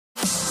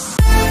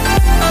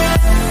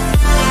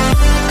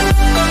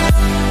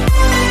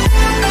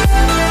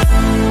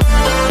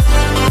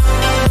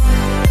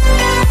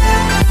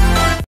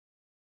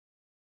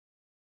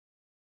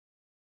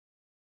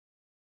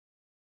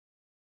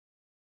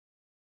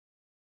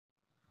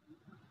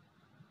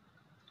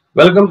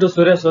Welcome to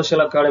Surya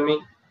social academy.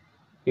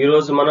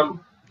 ఈరోజు మనం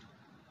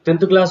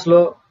 10th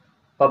క్లాస్లో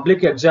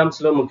పబ్లిక్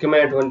ఎగ్జామ్స్లో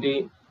ముఖ్యమైనటువంటి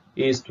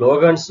ఈ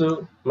స్లోగన్స్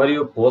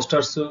మరియు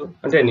పోస్టర్స్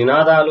అంటే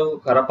నినాదాలు,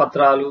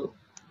 కరపత్రాలు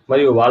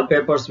మరియు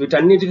వాల్పేపర్స్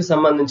వీటన్నిటికి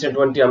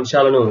సంబంధించినటువంటి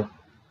అంశాలను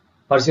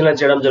పరిశీలన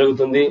చేయడం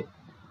జరుగుతుంది.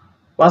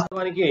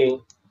 వాస్తవానికి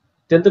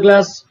 10th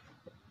క్లాస్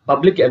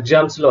పబ్లిక్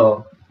ఎగ్జామ్స్లో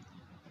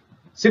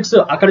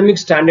 6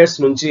 అకాడమిక్ స్టాండర్డ్స్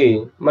నుంచి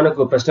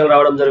మనకు ప్రశ్నలు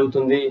రావడం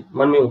జరుగుతుంది.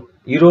 మనం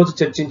ఈరోజు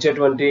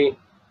చర్చించేటువంటి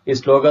ఈ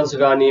స్లోగన్స్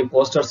కానీ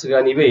పోస్టర్స్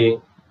కానీ ఇవి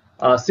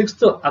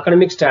 6th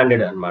అకాడమిక్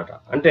స్టాండర్డ్ అన్నమాట.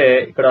 అంటే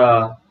ఇక్కడ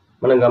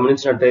మనం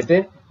గమనించినట్టయితే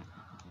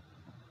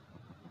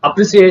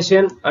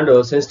అప్రిసియేషన్ అండ్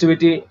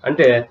సెన్సిటివిటీ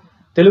అంటే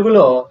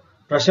తెలుగులో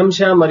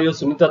ప్రశంస మరియు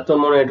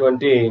సున్నితత్వం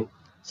అనేటువంటి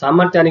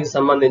సామర్థ్యానికి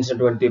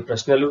సంబంధించినటువంటి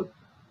ప్రశ్నలు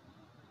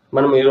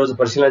మనం ఈరోజు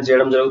పరిశీలన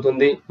చేయడం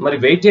జరుగుతుంది. మరి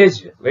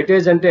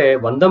వెయిటేజ్ అంటే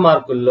 100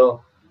 మార్కుల్లో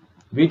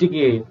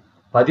వీటికి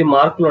 10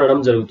 మార్కులు ఉండడం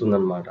జరుగుతుంది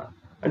అన్నమాట.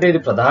 అంటే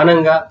ఇది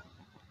ప్రధానంగా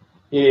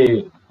ఈ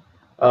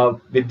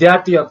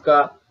విద్యార్థి యొక్క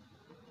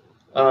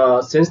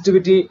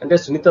సెన్సిటివిటీ అంటే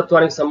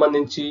సున్నితత్వానికి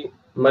సంబంధించి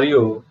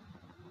మరియు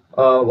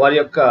వారి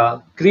యొక్క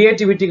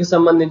క్రియేటివిటీకి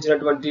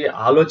సంబంధించినటువంటి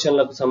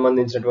ఆలోచనలకు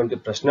సంబంధించినటువంటి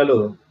ప్రశ్నలు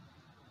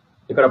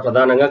ఇక్కడ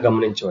ప్రధానంగా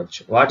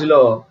గమనించవచ్చు. వాటిలో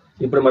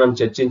ఇప్పుడు మనం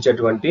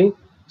చర్చించేటువంటి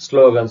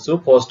స్లోగన్స్,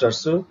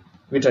 పోస్టర్స్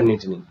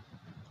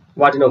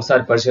వాటిని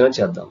ఒకసారి పరిశీలన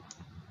చేద్దాం.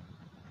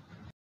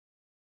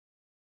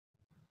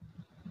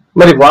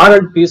 మరి వార్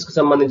అండ్ పీస్ కు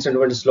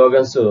సంబంధించినటువంటి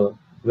స్లోగన్స్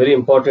వెరీ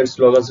ఇంపార్టెంట్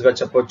స్లోగన్స్ గా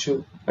చెప్పొచ్చు.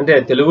 అంటే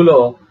తెలుగులో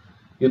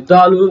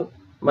యుద్ధాలు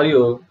మరియు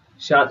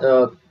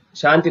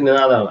శాంతి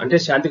నినాదాలు అంటే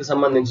శాంతికి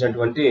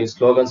సంబంధించినటువంటి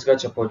స్లోగన్స్ గా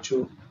చెప్పొచ్చు.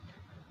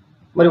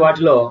 మరి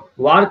వాటిలో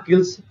వార్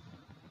కిల్స్,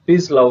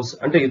 పీస్ లవ్స్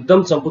అంటే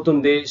యుద్ధం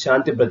చంపుతుంది,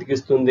 శాంతి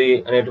బ్రతికిస్తుంది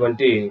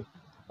అనేటువంటి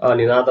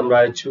నినాదం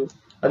రాయొచ్చు.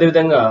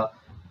 అదేవిధంగా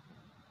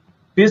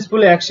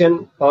పీస్ఫుల్ యాక్షన్,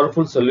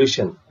 పవర్ఫుల్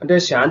సొల్యూషన్ అంటే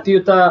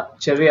శాంతియుత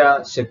చర్య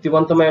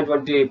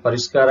శక్తివంతమైనటువంటి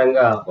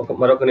పరిష్కారంగా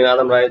మరొక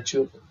నినాదం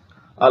రాయొచ్చు.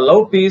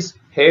 లవ్ పీస్,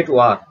 హేట్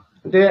వార్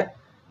అంటే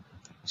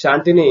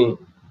శాంతిని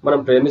మనం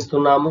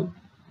ప్రేమిస్తున్నాము,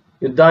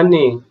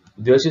 యుద్ధాన్ని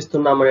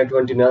ద్వేషిస్తున్నాము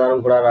అనేటువంటి నినాదం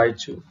కూడా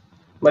రాయొచ్చు.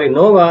 మరి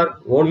నో వార్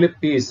ఓన్లీ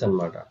పీస్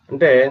అన్నమాట.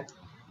 అంటే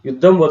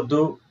యుద్ధం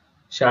వద్దు,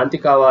 శాంతి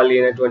కావాలి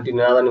అనేటువంటి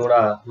నినాదాన్ని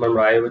కూడా మనం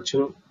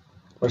రాయవచ్చును.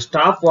 మరి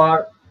స్టాప్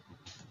వార్,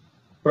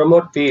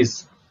 ప్రమోట్ పీస్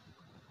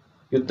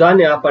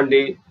యుద్ధాన్ని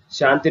ఆపండి,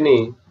 శాంతిని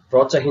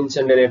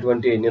ప్రోత్సహించండి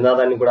అనేటువంటి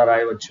నినాదాన్ని కూడా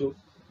రాయవచ్చు.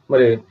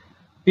 మరి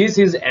piece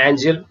is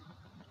Angel,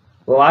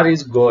 war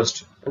is ghost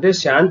అంటే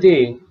శాంతి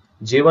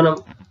జీవనం,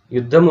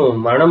 యుద్ధము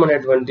మరణం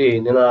అనేటువంటి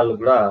నినాదాలు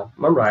కూడా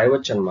మనం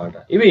రాయవచ్చు అన్నమాట.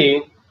 ఇవి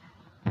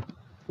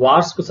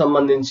వార్స్ కు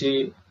సంబంధించి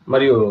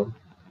మరియు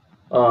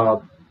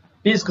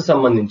పీస్ కు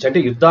సంబంధించి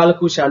అంటే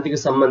యుద్ధాలకు శాంతికి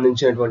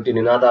సంబంధించినటువంటి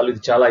నినాదాలు.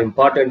 ఇది చాలా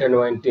ఇంపార్టెంట్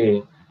అయినటువంటి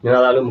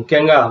నినాదాలు.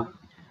 ముఖ్యంగా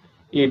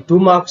ఈ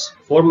 2 మార్క్స్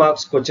 4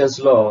 మార్క్స్ క్వశ్చన్స్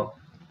లో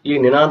ఈ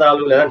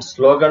నినాదాలు లేదా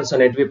స్లోగన్స్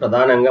అనేటివి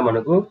ప్రధానంగా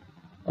మనకు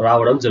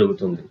రావడం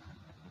జరుగుతుంది.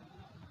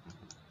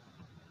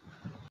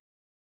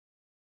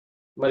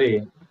 మరి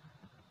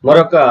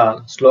మరొక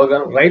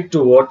slogan right to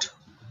vote,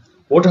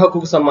 vote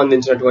హక్కుకు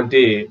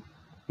సంబంధించినటువంటి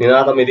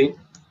నినాదం ఇది.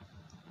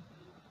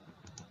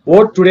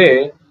 Vote today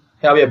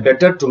have a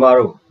better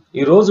tomorrow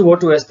ఈ రోజు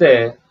ఓటు వేస్తే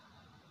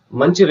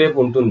మంచి రేపు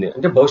ఉంటుంది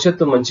అంటే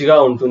భవిష్యత్తు మంచిగా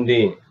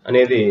ఉంటుంది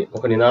అనేది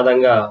ఒక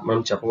నినాదంగా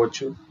మనం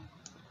చెప్పవచ్చు.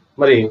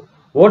 మరి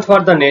vote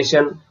for the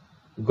nation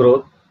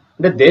growth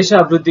అంటే దేశ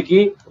అభివృద్ధికి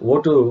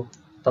ఓటు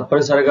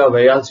తప్పనిసరిగా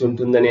వేయాల్సి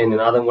ఉంటుందనే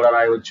నినాదం కూడా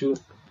రాయవచ్చు.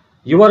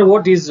 Your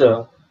vote is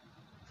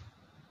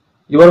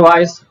your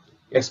voice,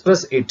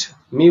 express it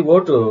me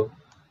vote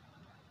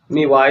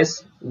me voice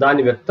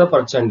దాన్ని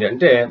వ్యక్తపరచండి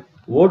అంటే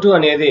ఓటు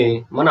అనేది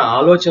మన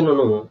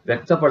ఆలోచనను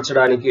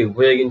వ్యక్తపరచడానికి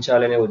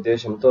ఉపయోగించాలనే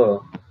ఉద్దేశంతో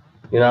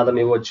నినాదం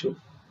ఇవ్వచ్చు.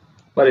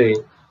 మరి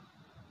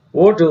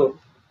vote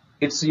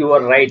it's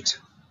your right,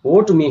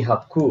 vote మీ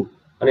హక్కు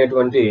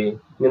అనేటువంటి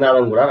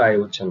నినాదం కూడా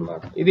రాయవచ్చు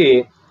అన్నమాట. ఇది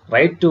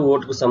రైట్ టు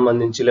ఓటుకు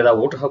సంబంధించి లేదా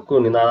ఓటు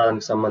హక్కు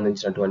నినాదానికి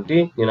సంబంధించినటువంటి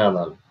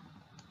నినాదాలు.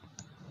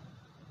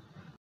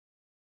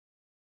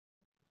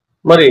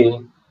 మరి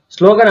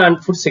స్లోగన్ అండ్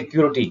ఫుడ్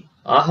సెక్యూరిటీ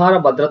ఆహార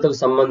భద్రతకు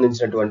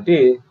సంబంధించినటువంటి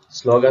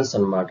స్లోగన్స్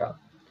అన్నమాట.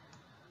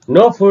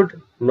 నో ఫుడ్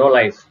నో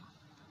లైఫ్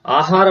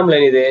ఆహారం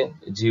లేనిదే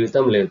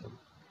జీవితం లేదు.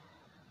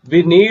 We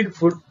need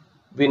food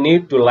we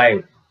need to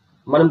live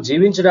మనం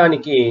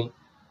జీవించడానికి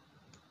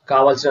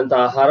కావలసినంత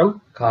ఆహారం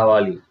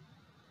కావాలి.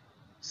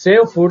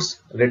 సేవ్ ఫుడ్స్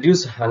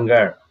రెడ్యూస్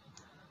హంగర్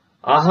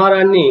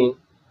ఆహారాన్ని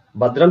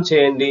భద్రం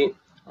చేయండి,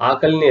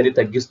 ఆకలిని అది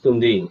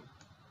తగ్గిస్తుంది.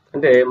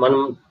 అంటే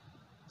మనం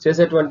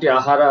చేసేటువంటి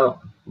ఆహార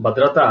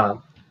భద్రత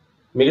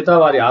మిగతా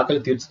వారి ఆకలి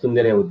తీర్చుతుంది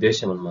అనే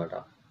ఉద్దేశం అన్నమాట.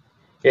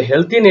 A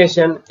healthy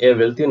nation A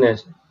wealthy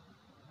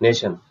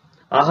nation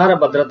ఆహార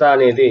భద్రత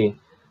అనేది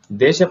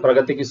దేశ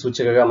ప్రగతికి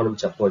సూచికగా మనం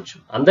చెప్పవచ్చు.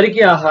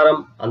 అందరికీ ఆహారం,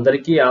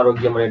 అందరికీ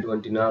ఆరోగ్యం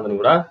అనేటువంటి నినాదం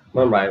కూడా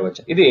మనం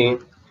రాయవచ్చు. ఇది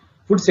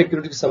ఫుడ్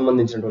సెక్యూరిటీకి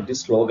సంబంధించినటువంటి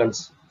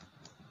స్లోగన్స్.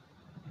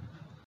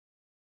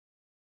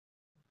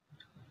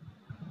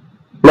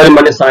 మరి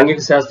మన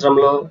సాంఘిక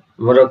శాస్త్రంలో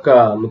మరొక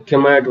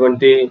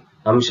ముఖ్యమైనటువంటి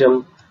అంశం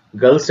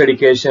గర్ల్స్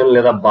ఎడ్యుకేషన్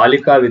లేదా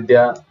బాలికా విద్య,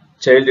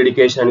 చైల్డ్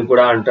ఎడ్యుకేషన్ అని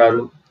కూడా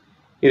అంటారు.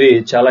 ఇది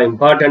చాలా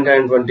ఇంపార్టెంట్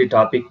అయినటువంటి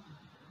టాపిక్.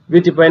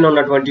 వీటిపైన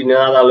ఉన్నటువంటి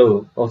నినాదాలు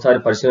ఒకసారి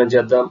పరిశీలన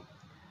చేద్దాం.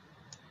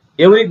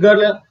 Every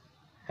girl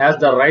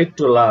has the right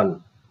to learn.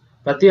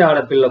 ప్రతి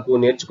ఆడపిల్లకు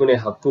నేర్చుకునే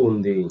హక్కు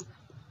ఉంది.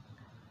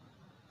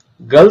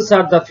 Girls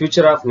are the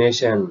future of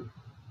nation.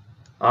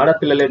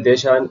 ఆడపిల్లలే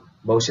దేశ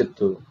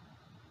భవిష్యత్తు.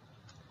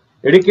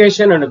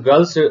 Education and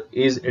girls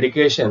is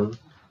education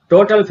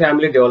total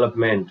family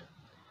development.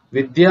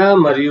 విద్య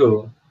మరియు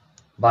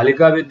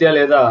బాలికా విద్య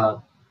లేదా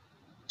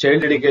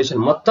చైల్డ్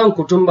ఎడ్యుకేషన్ మొత్తం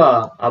కుటుంబ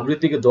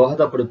అభివృద్ధికి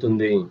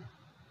దోహదపడుతుంది.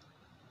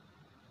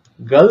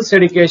 Girls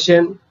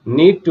education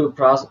need to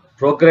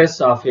progress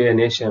of A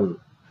nation.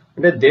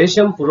 అంటే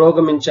దేశం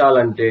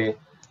పురోగమించాలంటే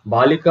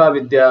బాలికా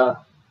విద్య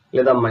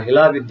లేదా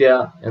మహిళా విద్య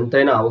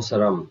ఎంతైనా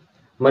అవసరం.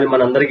 మరి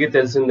మనందరికీ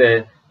తెలిసిందే,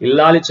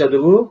 ఇల్లాలి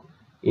చదువు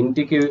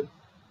ఇంటికి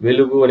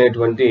వెలుగు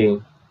అనేటువంటి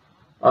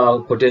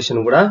కొటేషన్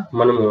కూడా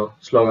మనము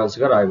స్లోగన్స్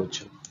గా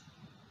రాయవచ్చు.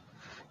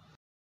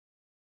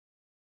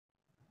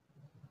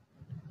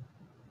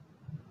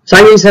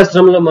 సాంఘిక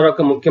శాస్త్రంలో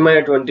మరొక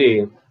ముఖ్యమైనటువంటి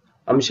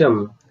అంశం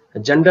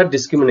జెండర్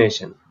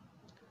డిస్క్రిమినేషన్.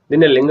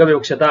 దీన్ని లింగ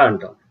వివక్షత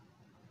అంటాం.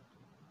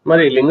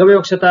 మరి లింగ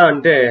వివక్షత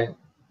అంటే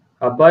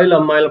అబ్బాయిలు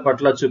అమ్మాయిల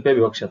పట్ల చూపే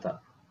వివక్షత.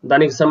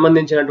 దానికి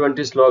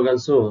సంబంధించినటువంటి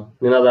స్లోగన్స్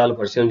నినాదాలు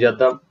పరిశీలన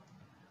చేద్దాం.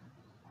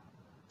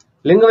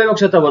 లింగ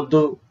వివక్షత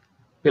వద్దు,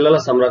 పిల్లల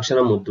సంరక్షణ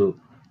ముద్దు.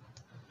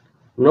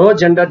 No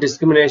gender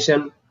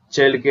discrimination,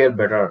 child care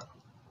better.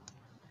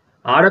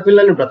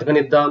 ఆడపిల్లల్ని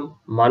బ్రతకనిద్దాం,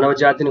 మానవ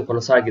జాతిని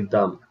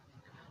కొనసాగిద్దాం.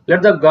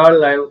 Let the God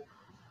live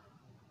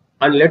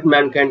and let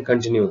man kind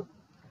continue.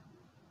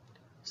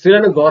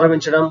 స్త్రీలను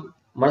గౌరవించడం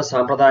మన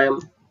సాంప్రదాయం,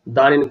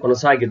 దానిని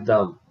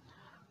కొనసాగిద్దాం.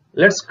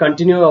 Let's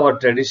continue our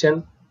tradition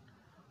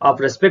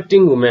of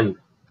respecting women.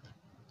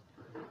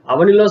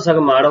 అవనిలో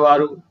సగం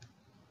ఆడవారు,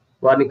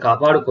 వారిని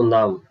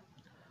కాపాడుకుందాం.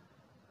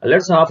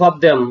 Let's half of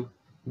them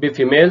be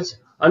females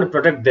and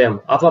protect them.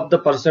 Half of the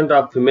percent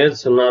of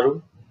females ఉన్నారు,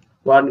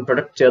 వారిని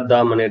ప్రొటెక్ట్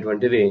చేద్దాం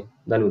అనేటువంటిది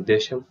దాని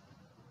ఉద్దేశం.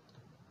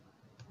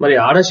 మరి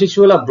ఆడ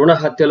శిశువుల భ్రూణ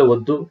హత్యలు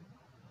వద్దు,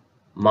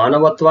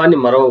 మానవత్వాన్ని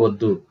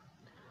మరవవద్దు.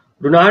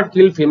 Do not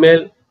kill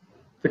female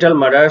foetal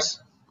murders,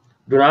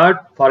 do not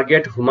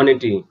forget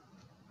humanity.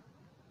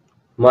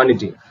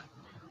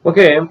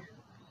 Okay,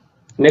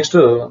 next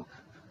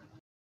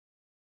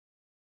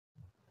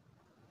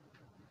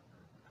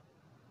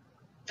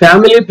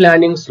family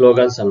planning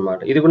slogans అన్నమాట.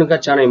 ఇది కూడా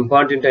చాలా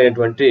ఇంపార్టెంట్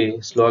అయినటువంటి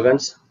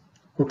స్లోగన్స్.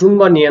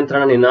 కుటుంబ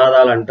నియంత్రణ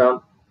నినాదాలు అంటాం.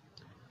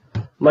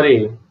 మరి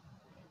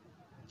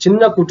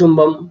చిన్న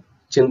కుటుంబం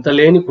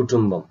చింతలేని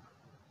కుటుంబం.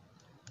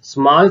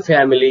 Small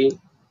family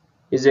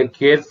is a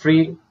care free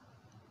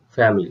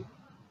family.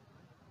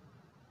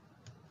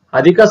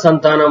 అధిక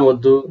సంతానం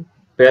వద్దు,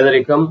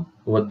 పేదరికం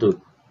వద్దు.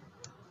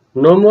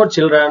 No more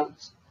children,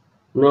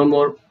 no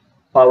more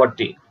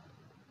poverty.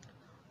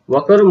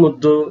 ఒకరు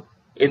ముద్దు,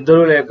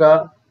 ఇద్దరు లేక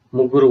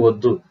ముగ్గురు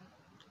వద్దు.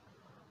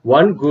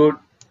 One good,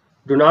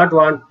 do not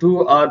want 2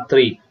 or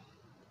 3.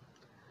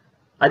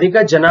 అధిక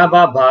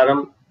జనాభా భారం,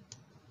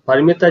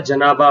 పరిమిత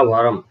జనాభా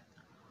వరం.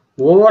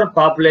 Over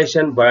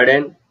population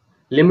burden,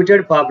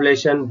 limited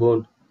population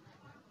bone.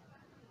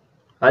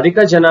 అధిక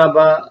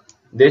జనాభా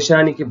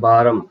దేశానికి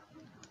భారం,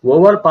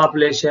 over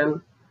population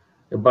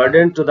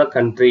burden to the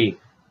country.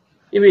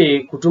 ఇవి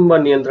కుటుంబ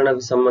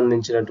నియంత్రణకు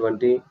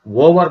సంబంధించినటువంటి,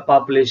 ఓవర్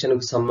పాపులేషన్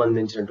కు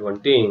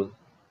సంబంధించినటువంటి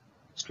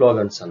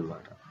స్లోగన్స్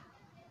అన్నమాట.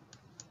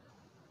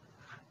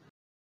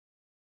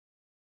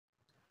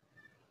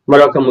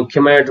 మరొక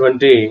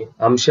ముఖ్యమైనటువంటి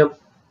అంశం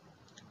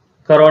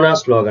కరోనా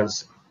స్లోగన్స్,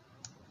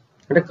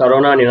 అంటే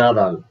కరోనా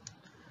నినాదాలు.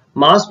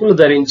 మాస్కులు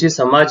ధరించి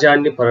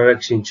సమాజాన్ని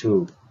పరిరక్షించు.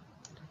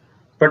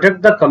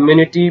 Protect the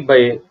community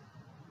by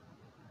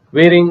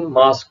wearing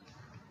mask.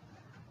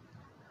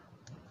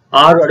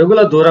 6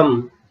 అడుగుల దూరం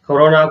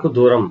కరోనాకు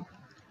దూరం.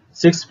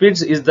 6 feet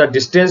is the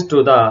distance to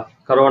the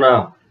corona.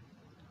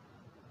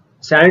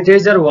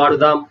 Sanitiser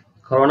వాడుదాం,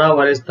 corona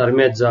virus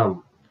తరిమేద్దాం.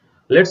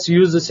 Let's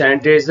use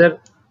sanitiser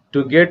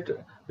to get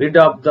rid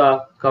of the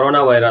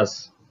corona virus.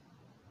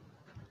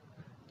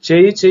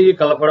 చేయి చేయి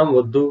కలపడం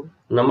వద్దు,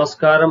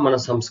 నమస్కారం మన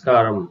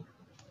సంస్కారం.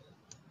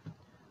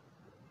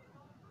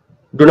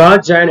 Do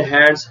not join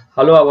hands,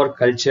 hello our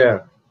culture.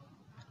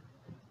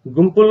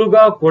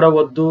 గుంపులుగా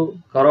కూడవద్దు,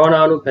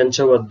 కరోనాను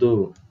పెంచవద్దు.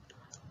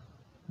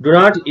 Do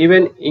not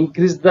even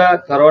increase the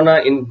corona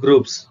in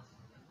groups.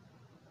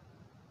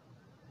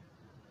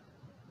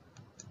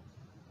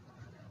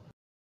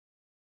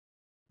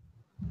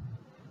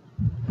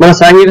 మన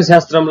సాంఘిక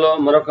శాస్త్రంలో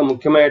మరొక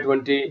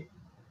ముఖ్యమైనటువంటి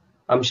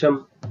అంశం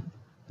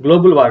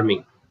గ్లోబల్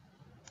వార్మింగ్.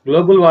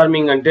 గ్లోబల్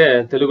వార్మింగ్ అంటే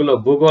తెలుగులో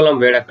భూగోళం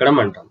వేడెక్కడం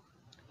అంటాం.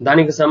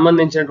 దానికి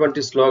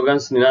సంబంధించినటువంటి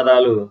స్లోగన్స్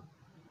నినాదాలు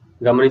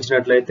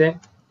గమనించినట్లయితే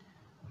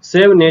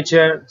సేవ్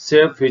నేచర్,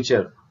 సేవ్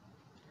ఫ్యూచర్.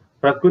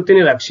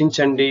 ప్రకృతిని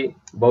రక్షించండి,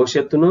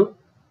 భవిష్యత్తును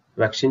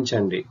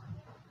రక్షించండి.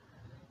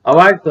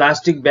 Avoid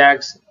plastic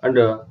bags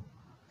and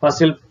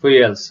fossil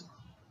fuels.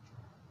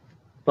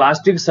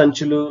 Plastic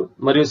సంచులు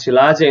మరియు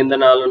శిలాజ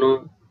ఇంధనాలను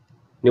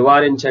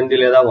నివారించండి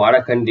లేదా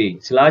వాడకండి.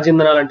 శిలాజ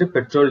ఇంధనాలు అంటే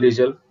పెట్రోల్,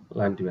 డీజిల్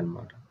లాంటివి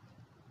అన్నమాట.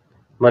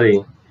 మరి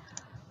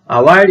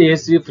avoid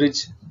AC,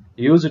 fridge.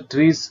 Use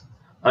trees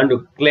and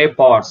clay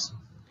pots.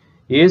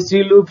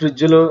 ఏసీలు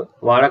ఫ్రిడ్జ్లు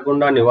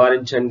వాడకుండా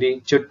నివారించండి.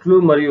 చెట్లు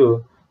మరియు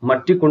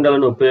మట్టి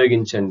కుండలను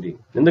ఉపయోగించండి.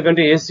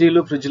 ఎందుకంటే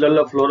ఏసీలు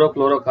ఫ్రిడ్జ్లలో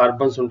ఫ్లోరో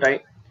కార్బన్స్ ఉంటాయి.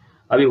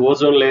 అవి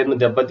ఓజోన్ లేయర్ను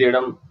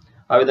దెబ్బతీయడం,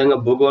 ఆ విధంగా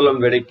భూగోళం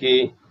వేడికి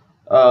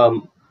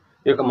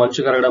ఈ యొక్క మంచు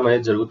కరగడం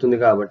అనేది జరుగుతుంది.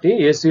 కాబట్టి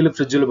ఏసీలు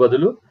ఫ్రిడ్జ్లు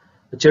బదులు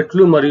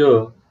చెట్లు మరియు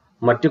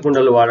మట్టి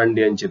కుండలు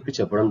వాడండి అని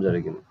చెప్పడం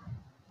జరిగింది.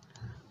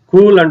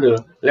 Cool and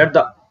let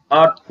the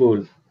earth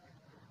cool.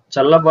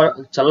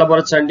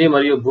 చల్లబరచండి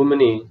మరియు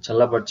భూమిని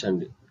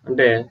చల్లబరచండి.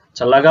 అంటే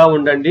చల్లగా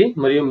ఉండండి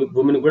మరియు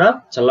భూమిని కూడా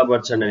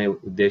చల్లబరచండి అనే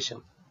ఉద్దేశం.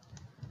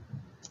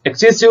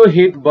 Excessive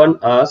heat burn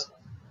us,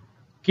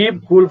 keep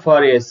cool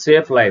for a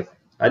safe life.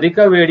 అధిక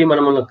వేడి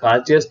మనల్ని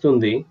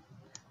కాల్చేస్తుంది.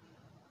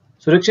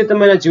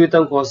 సురక్షితమైన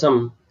జీవితం కోసం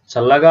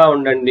చల్లగా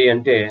ఉండండి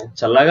అంటే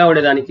చల్లగా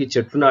ఉండేదానికి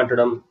చెట్లు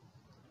నాటడం,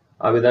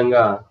 ఆ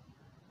విధంగా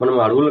మనం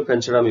అడవులు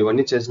పెంచడం,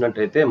 ఇవన్నీ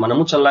చేసినట్టయితే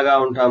మనము చల్లగా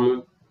ఉంటాము,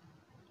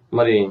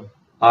 మరి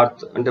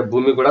అర్త్ అంటే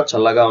భూమి కూడా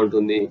చల్లగా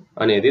ఉంటుంది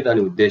అనేది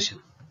దాని ఉద్దేశం.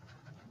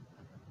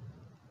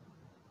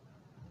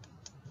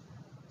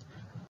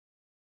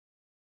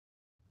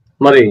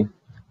 మరి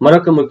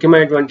మరొక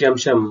ముఖ్యమైనటువంటి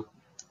అంశం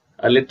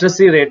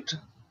లిటరసీ రేట్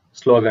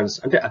స్లోగన్స్,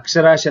 అంటే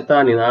అక్షరాస్యత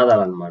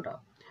నినాదాలు అన్నమాట.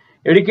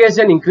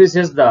 Education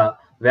increases the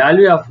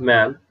value of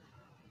man,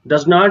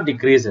 does not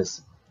decreases.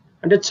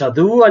 అంటే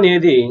చదువు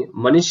అనేది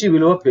మనిషి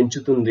విలువ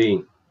పెంచుతుంది,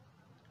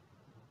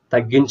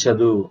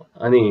 తగ్గించదు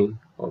అని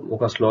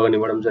ఒక స్లోగన్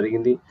ఇవ్వడం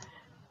జరిగింది.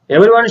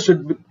 Everyone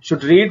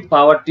should read,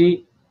 poverty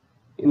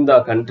in the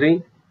country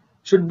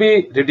should be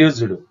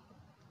reduced.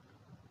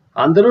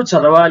 అందరూ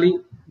చదవాలి,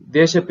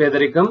 దేశ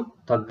పేదరికం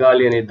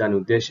తగ్గాలి అనేది దాని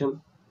ఉద్దేశం.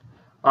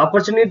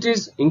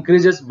 Opportunities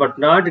increases but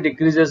not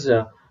decreases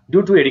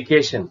due to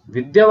education.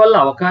 విద్య వల్ల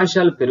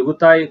అవకాశాలు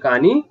పెరుగుతాయి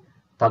కానీ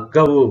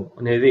తగ్గవు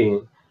అనేది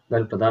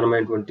దాని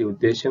ప్రధానమైనటువంటి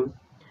ఉద్దేశం.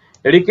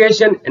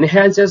 Education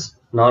enhances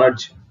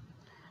knowledge.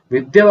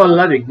 విద్య వల్ల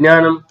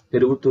విజ్ఞానం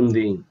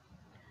పెరుగుతుంది.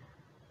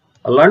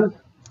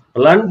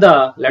 Learn the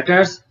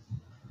letters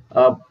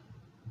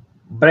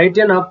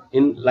Brayton up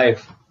in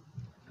life.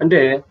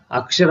 అంటే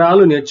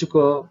అక్షరాలు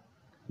నేర్చుకో,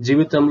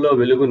 జీవితంలో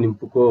వెలుగు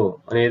నింపుకో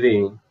అనేది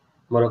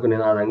మరొక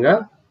నినాదంగా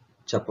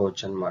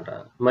చెప్పవచ్చు అన్నమాట.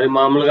 మరి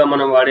మామూలుగా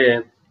మనం వాడే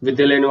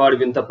విద్య లేని వాడు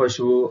వింత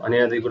పశువు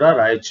అనేది కూడా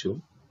రాయొచ్చు.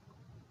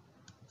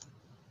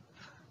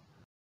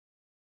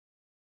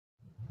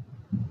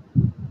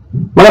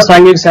 మన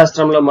సాంఘిక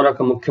శాస్త్రంలో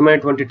మరొక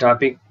ముఖ్యమైనటువంటి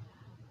టాపిక్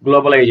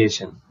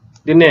గ్లోబలైజేషన్.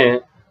 దీన్నే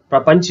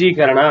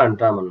ప్రపంచీకరణ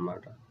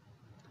అంటామన్నమాట.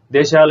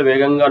 దేశాలు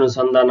వేగంగా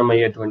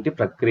అనుసంధానమయ్యేటువంటి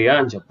ప్రక్రియ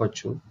అని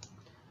చెప్పొచ్చు.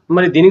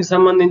 మరి దీనికి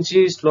సంబంధించి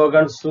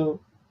స్లోగన్స్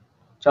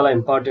చాలా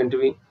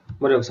ఇంపార్టెంట్వి.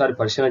 మరి ఒకసారి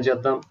పరిశీలన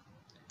చేద్దాం.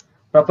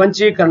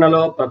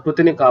 ప్రపంచీకరణలో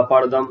ప్రకృతిని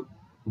కాపాడుదాం,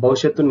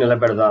 భవిష్యత్తును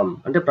నిలబెడదాం.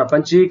 అంటే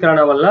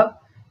ప్రపంచీకరణ వల్ల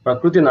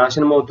ప్రకృతి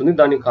నాశనం అవుతుంది,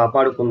 దాన్ని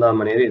కాపాడుకుందాం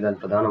అనేది దాని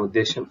ప్రధాన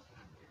ఉద్దేశం.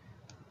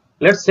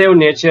 Let's save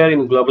nature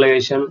in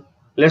globalisation,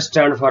 let's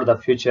stand for the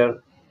future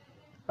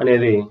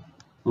అనేది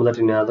మొదటి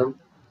నినాదం.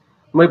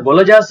 మరి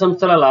బొలజా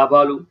సంస్థల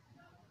లాభాలు,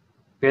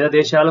 పేద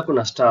దేశాలకు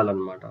నష్టాలు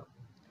అన్నమాట.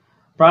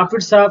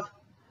 Profits of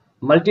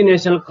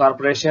multinational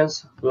corporations,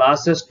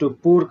 losses to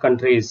poor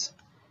countries.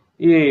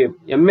 ఈ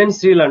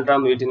ఎంఎన్సీలు అంటాం,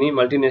 వీటిని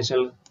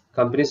మల్టీనేషనల్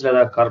కంపెనీస్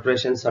లేదా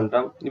కార్పొరేషన్స్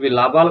అంటాం. ఇవి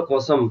లాభాల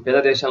కోసం పేద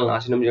దేశాలను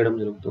నాశనం చేయడం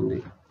జరుగుతుంది.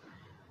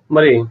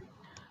 మరి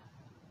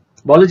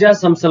బొలజా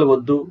సంస్థలు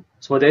వద్దు,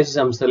 స్వదేశీ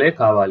సంస్థలే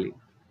కావాలి.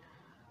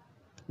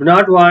 Do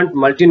not want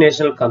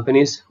multinational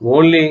companies,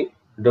 only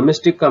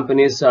domestic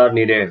companies are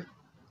needed.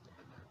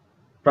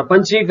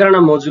 ప్రపంచీకరణ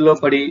మోజులో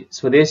పడి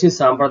స్వదేశీ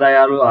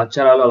సాంప్రదాయాలు,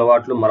 ఆచారాలు,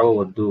 అలవాట్లు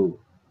మరవవద్దు.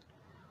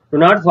 Do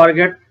not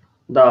forget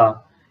the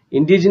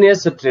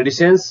indigenous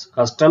traditions,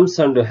 customs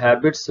and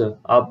habits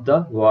of the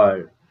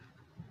world.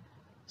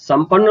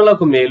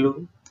 సంపన్నులకు మేలు,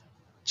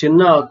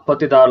 చిన్న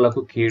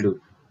ఉత్పత్తిదారులకు కీడు.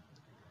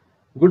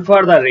 Good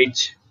for the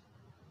rich,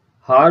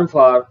 harm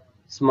for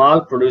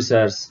small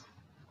producers.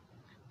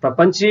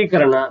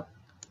 ప్రపంచీకరణ,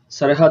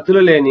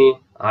 సరిహద్దులు లేని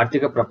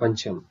ఆర్థిక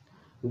ప్రపంచం.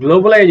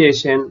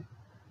 Globalisation,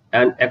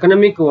 an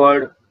economic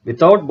world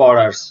without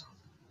borders.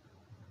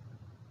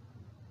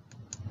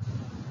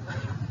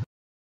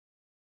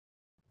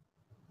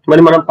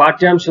 మరి మన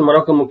పాఠ్యాంశం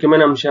మరొక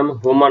ముఖ్యమైన అంశం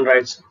హ్యూమన్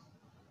రైట్స్.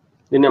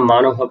 దీన్ని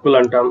మానవ హక్కులు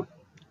అంటాం.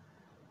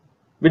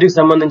 వీటికి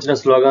సంబంధించిన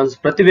స్లోగన్స్: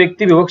 ప్రతి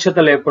వ్యక్తి వివక్షత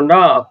లేకుండా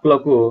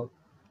హక్కులకు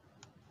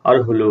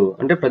అర్హులు.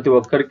 అంటే ప్రతి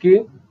ఒక్కరికి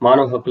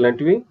మానవ హక్కులు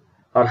లాంటివి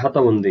అర్హత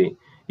ఉంది.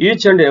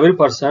 Each and every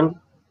person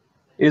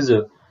is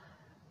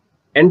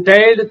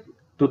ఎంటైల్డ్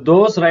to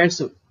those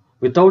rights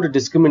without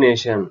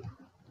discrimination.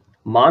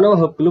 మానవ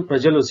హక్కులు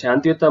ప్రజలు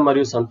శాంతియుత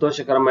మరియు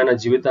సంతోషకరమైన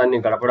జీవితాన్ని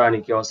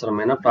గడపడానికి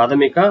అవసరమైన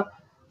ప్రాథమిక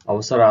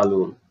అవసరాలు.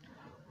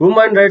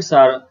 Human rights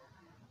are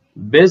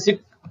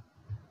basic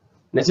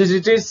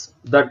necessities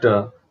that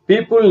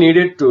people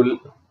needed to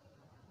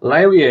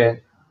live a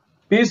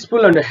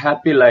peaceful and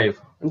happy life.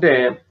 అంటే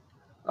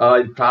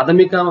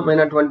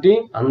ప్రాథమికమైనటువంటి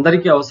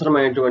అందరికీ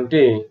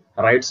అవసరమైనటువంటి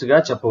రైట్స్ గా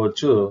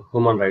చెప్పవచ్చు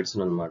హ్యూమన్ రైట్స్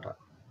అన్నమాట.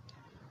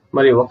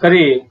 మరి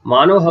ఒకరి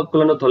మానవ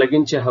హక్కులను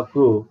తొలగించే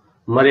హక్కు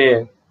మరే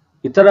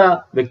ఇతర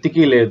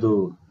వ్యక్తికి లేదు.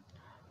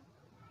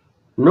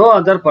 No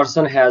other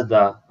person has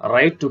the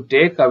right to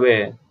take away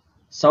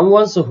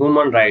someone's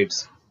human rights.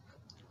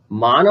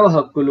 మానవ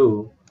హక్కులు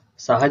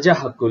సహజ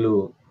హక్కులు.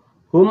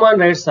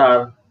 Human rights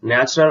are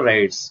natural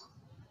rights.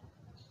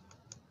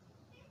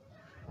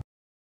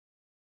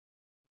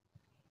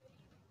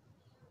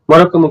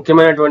 మరొక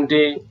ముఖ్యమైనటువంటి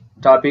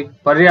టాపిక్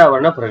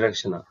పర్యావరణ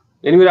పరిరక్షణ,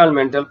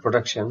 ఎన్విరాన్మెంటల్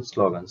ప్రొటెక్షన్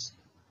స్లోగన్స్.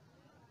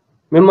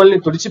 మిమ్మల్ని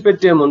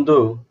తుడిచిపెట్టే ముందు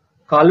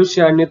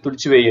కాలుష్యాన్ని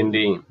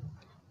తుడిచివేయండి.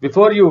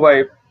 Before you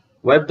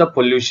wipe the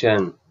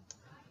pollution.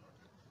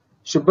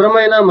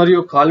 శుభ్రమైన మరియు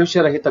కాలుష్య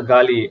రహిత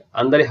గాలి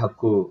అందరి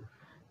హక్కు.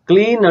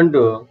 Clean and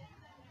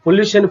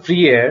pollution free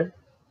air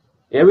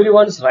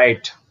everyone's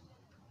right.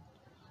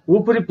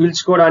 ఊపిరి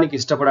పీల్చుకోవడానికి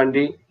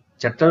ఇష్టపడండి,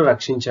 చెట్లను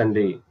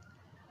రక్షించండి.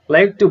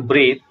 Like to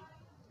breathe,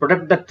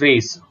 protect the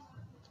trees.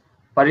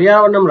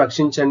 పర్యావరణం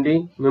రక్షించండి,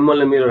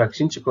 మిమ్మల్ని మీరు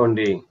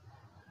రక్షించుకోండి.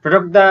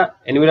 Protect the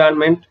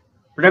environment,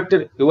 protect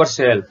your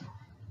self.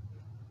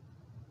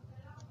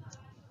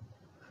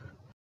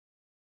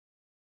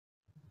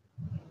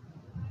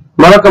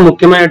 మరొక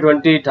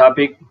ముఖ్యమైనటువంటి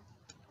topic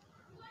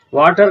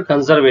water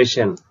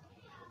conservation,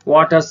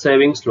 water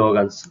saving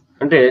slogans.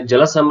 అంటే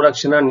జల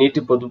సంరక్షణ,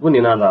 నీటి పొదుపు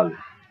నినాదాలు.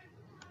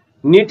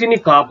 నీటిని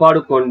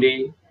కాపాడుకోండి,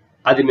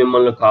 అది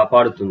మిమ్మల్ని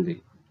కాపాడుతుంది.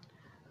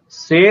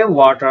 Save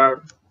water,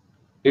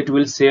 it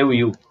will save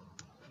you.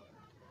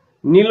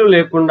 నీళ్లు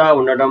లేకుండా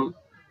ఉండడం,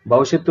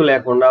 భవిష్యత్తు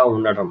లేకుండా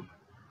ఉండడం.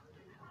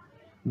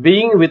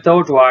 Being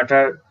without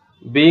water,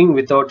 being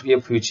without a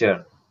future.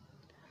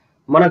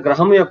 మన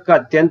గ్రహం యొక్క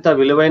అత్యంత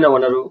విలువైన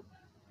వనరు,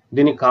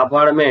 దీన్ని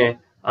కాపాడమే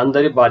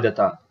అందరి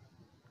బాధ్యత.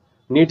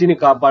 నీటిని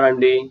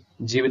కాపాడండి,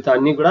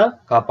 జీవితాన్ని కూడా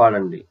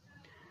కాపాడండి.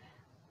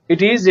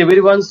 It is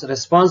everyone's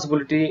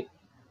responsibility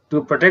to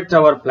protect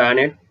our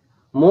planet.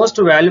 Most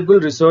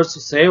valuable resource,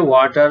 save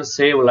water,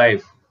 save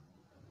life.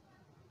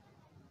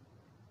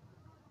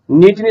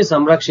 నీటిని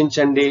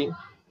సంరక్షించండి,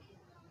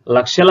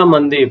 లక్షల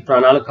మంది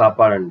ప్రాణాలు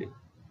కాపాడండి.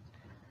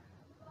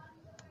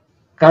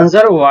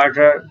 Conserve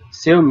water,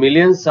 save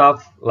millions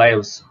of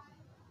lives.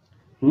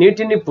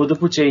 నీటిని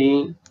పొదుపు చేయి,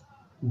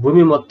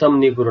 భూమి మొత్తం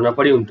నీకు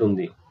రుణపడి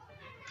ఉంటుంది.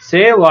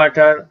 Save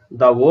water,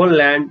 the whole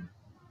land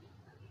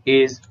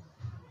is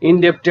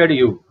indebted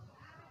you.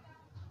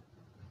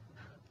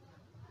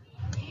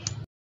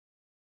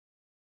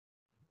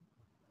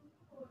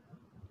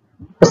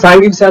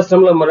 సాంఘిక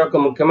శాస్త్రంలో మరొక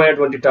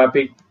ముఖ్యమైనటువంటి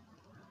టాపిక్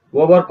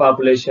ఓవర్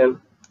పాపులేషన్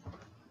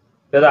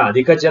లేదా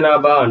అధిక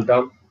జనాభా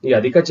అంటాం. ఈ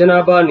అధిక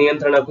జనాభా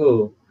నియంత్రణకు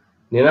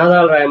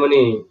నినాదాలు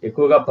రాయమని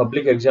ఎక్కువగా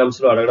పబ్లిక్ ఎగ్జామ్స్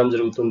లో అడగడం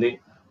జరుగుతుంది.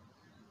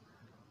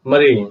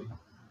 మరి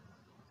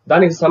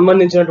దానికి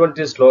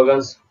సంబంధించినటువంటి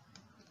స్లోగన్స్: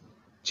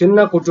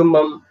 చిన్న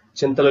కుటుంబం,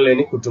 చింతలు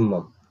లేని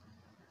కుటుంబం.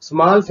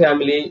 స్మాల్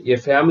ఫ్యామిలీ, ఏ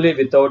ఫ్యామిలీ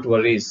వితౌట్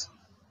వరీస్.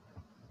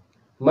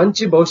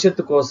 మంచి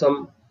భవిష్యత్తు కోసం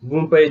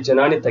భూమిపై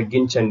జనాన్ని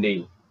తగ్గించండి.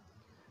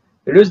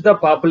 Reduce the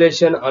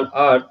population on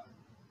earth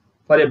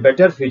for a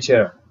better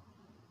future.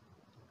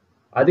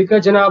 అధిక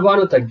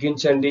జనాభాను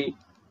తగ్గించండి,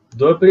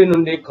 దోపిడీ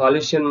నుండి,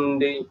 కాలుష్యం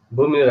నుండి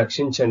భూమిని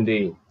రక్షించండి.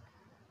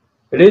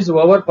 Reduce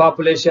over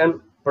population,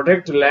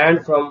 protect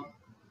land from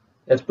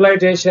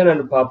exploitation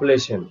and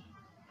population.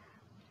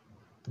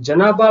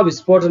 జనాభా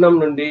విస్ఫోటనం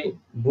నుండి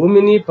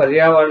భూమిని,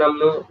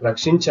 పర్యావరణంను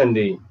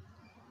రక్షించండి.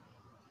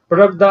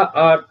 Protect the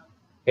earth,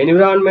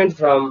 environment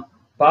from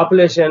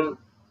population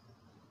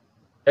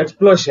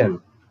explosion.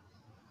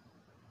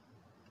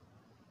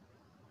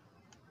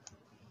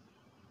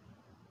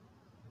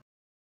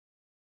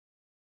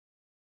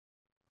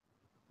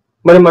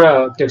 మరి మన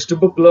టెక్స్ట్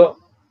బుక్ లో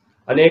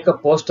అనేక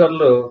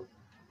పోస్టర్లు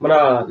మన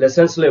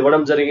లెసన్స్ లో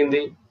ఇవ్వడం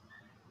జరిగింది.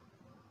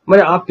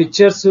 మరి ఆ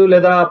పిక్చర్స్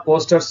లేదా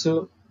పోస్టర్స్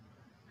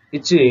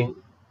ఇచ్చి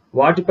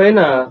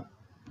వాటిపైన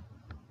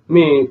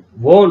మీ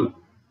ఓన్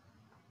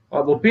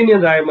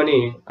ఒపీనియన్ రాయమని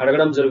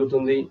అడగడం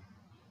జరుగుతుంది.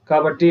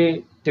 కాబట్టి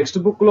టెక్స్ట్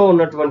బుక్ లో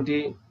ఉన్నటువంటి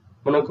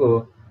మనకు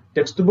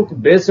టెక్స్ట్ బుక్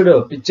బేస్డ్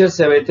పిక్చర్స్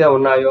ఏవైతే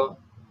ఉన్నాయో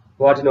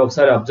వాటిని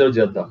ఒకసారి అబ్జర్వ్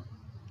చేద్దాం.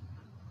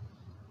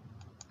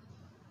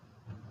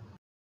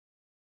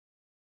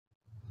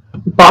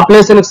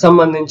 పాపులేషన్ కి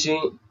సంబంధించి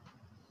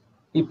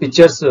ఈ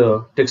పిక్చర్స్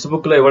టెక్స్ట్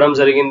బుక్ లో ఇవ్వడం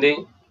జరిగింది.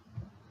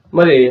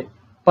 మరి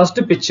ఫస్ట్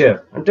పిక్చర్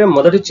అంటే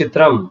మొదటి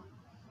చిత్రం,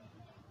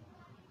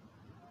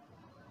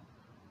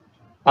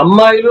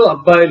 అమ్మాయిలు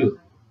అబ్బాయిలు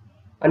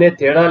అనే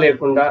తేడా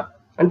లేకుండా,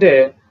 అంటే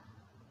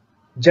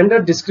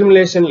జెండర్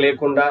డిస్క్రిమినేషన్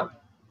లేకుండా,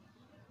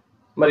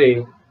 మరి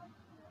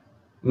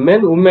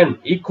మెన్ ఉమెన్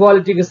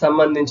ఈక్వాలిటీకి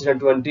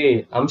సంబంధించినటువంటి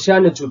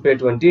అంశాన్ని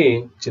చూపేటువంటి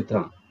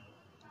చిత్రం.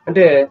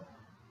 అంటే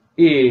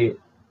ఈ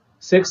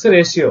సెక్స్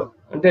రేషియో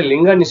అంటే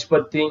లింగ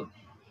నిష్పత్తి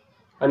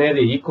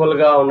అనేది ఈక్వల్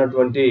గా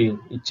ఉన్నటువంటి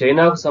ఈ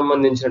చైనాకు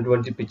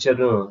సంబంధించినటువంటి పిక్చర్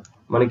ను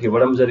మనకి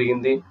ఇవ్వడం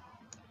జరిగింది.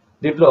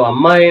 దీంట్లో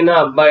అమ్మాయి అయినా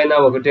అబ్బాయి అయినా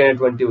ఒకటే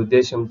అనేటువంటి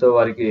ఉద్దేశంతో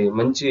వారికి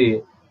మంచి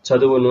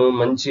చదువును,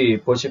 మంచి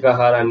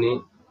పోషకాహారాన్ని,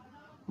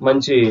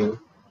 మంచి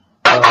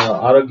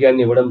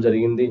ఆరోగ్యాన్ని ఇవ్వడం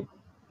జరిగింది.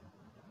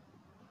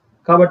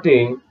 కాబట్టి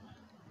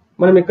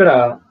మనం ఇక్కడ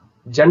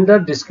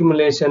జెండర్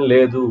డిస్క్రిమినేషన్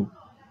లేదు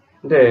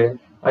అంటే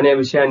అనే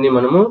విషయాన్ని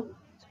మనము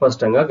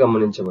స్పష్టంగా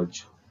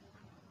గమనించవచ్చు.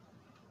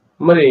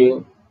 మరి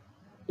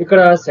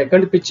ఇక్కడ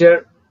సెకండ్ పిక్చర్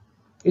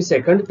ఈ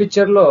సెకండ్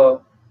పిక్చర్ లో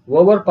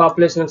ఓవర్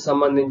పాపులేషన్ కి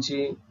సంబంధించి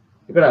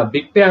ఇక్కడ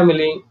బిగ్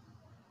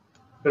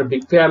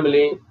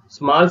ఫ్యామిలీ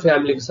స్మాల్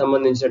ఫ్యామిలీకి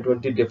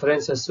సంబంధించినటువంటి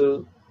డిఫరెన్సెస్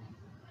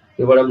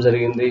ఇవ్వడం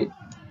జరిగింది.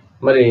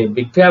 మరి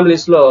బిగ్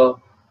ఫ్యామిలీస్ లో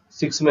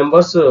 6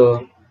 మెంబర్స్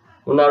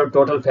ఉన్నారు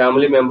టోటల్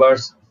ఫ్యామిలీ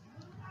మెంబర్స్.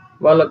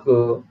 వాళ్ళకు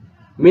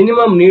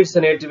మినిమం నీడ్స్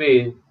అనేటివి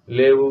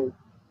లేవు.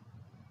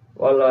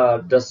 వాళ్ళ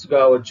డ్రెస్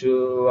కావచ్చు,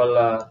 వాళ్ళ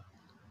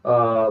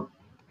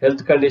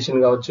హెల్త్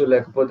కండిషన్ కావచ్చు,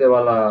 లేకపోతే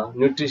వాళ్ళ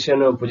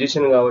న్యూట్రిషన్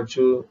పొజిషన్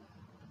కావచ్చు,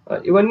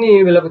 ఇవన్నీ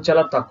వీళ్ళకు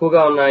చాలా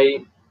తక్కువగా ఉన్నాయి.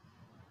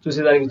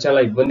 చూసేదానికి చాలా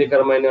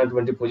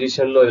ఇబ్బందికరమైనటువంటి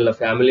పొజిషన్ లో వీళ్ళ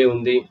ఫ్యామిలీ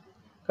ఉంది.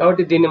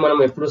 కాబట్టి దీన్ని మనం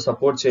ఎప్పుడూ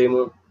సపోర్ట్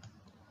చేయము.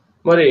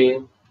 మరి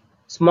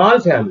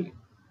స్మాల్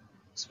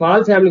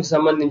ఫ్యామిలీకి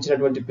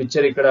సంబంధించినటువంటి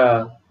పిక్చర్ ఇక్కడ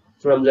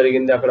చూడడం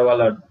జరిగింది. అక్కడ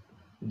వాళ్ళ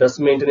డ్రెస్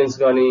మెయింటెనెన్స్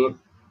కానీ,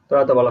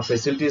 తర్వాత వాళ్ళ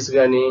ఫెసిలిటీస్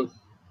కానీ,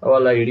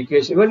 వాళ్ళ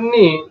ఎడ్యుకేషన్,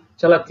 ఇవన్నీ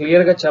చాలా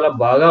క్లియర్ గా చాలా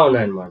బాగా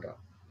ఉన్నాయన్నమాట.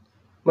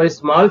 మరి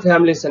స్మాల్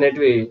ఫ్యామిలీస్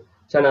అనేటివి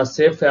చాలా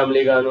సేఫ్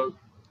ఫ్యామిలీ గాను,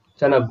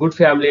 చాలా గుడ్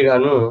ఫ్యామిలీ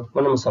గాను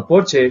మనం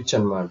సపోర్ట్ చేయొచ్చు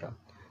అన్నమాట.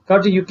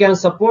 కాబట్టి you can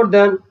support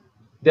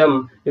them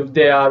if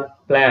they are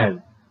plan.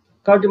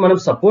 కాబట్టి మనం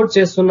సపోర్ట్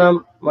చేస్తున్నాం,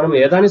 మనం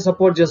ఏదాన్ని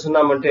సపోర్ట్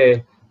చేస్తున్నాం అంటే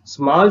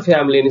స్మాల్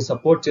ఫ్యామిలీని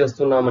సపోర్ట్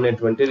చేస్తున్నాం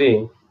అనేటువంటిది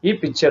ఈ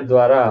పిక్చర్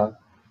ద్వారా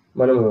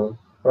మనము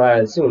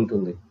రాయాల్సి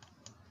ఉంటుంది.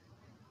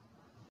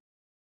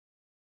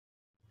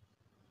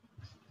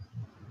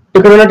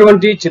 ఇక్కడ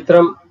ఉన్నటువంటి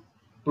చిత్రం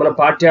మన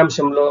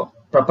పాఠ్యాంశంలో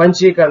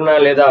ప్రపంచీకరణ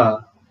లేదా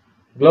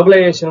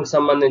గ్లోబలైజేషన్ కు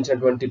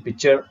సంబంధించినటువంటి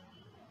పిక్చర్.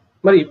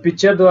 మరి ఈ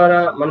పిక్చర్ ద్వారా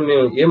మనం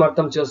ఏం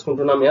అర్థం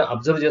చేసుకుంటున్నాం, ఏం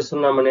అబ్జర్వ్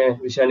చేస్తున్నాం అనే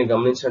విషయాన్ని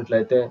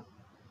గమనించినట్లయితే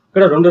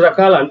ఇక్కడ 2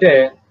 రకాల అంటే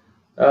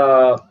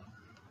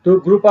 2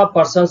 గ్రూప్ ఆఫ్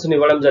పర్సన్స్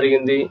ఇవ్వడం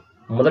జరిగింది.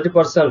 మొదటి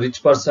person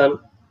rich person,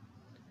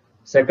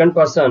 second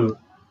person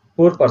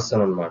poor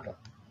person అన్నమాట.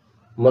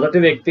 మొదటి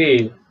వ్యక్తి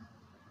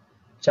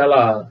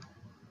చాలా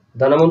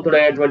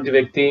ధనవంతుడైనటువంటి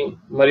వ్యక్తి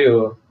మరియు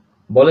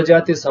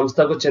బహుళజాతి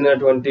సంస్థకు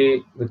చెందినటువంటి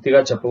వ్యక్తిగా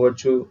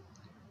చెప్పవచ్చు.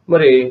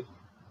 మరి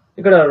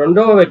ఇక్కడ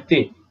రెండవ వ్యక్తి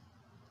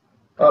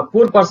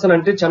పూర్ పర్సన్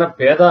అంటే చాలా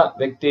పేద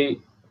వ్యక్తి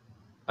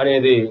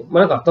అనేది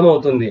మనకు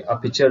అర్థమవుతుంది ఆ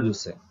పిక్చర్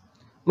చూస్తే.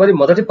 మరి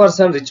మొదటి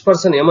పర్సన్ రిచ్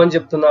పర్సన్ ఏమని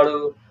చెప్తున్నాడు,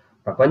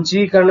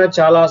 ప్రపంచీకరణ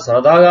చాలా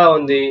సరదాగా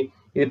ఉంది,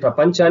 ఇది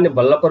ప్రపంచాన్ని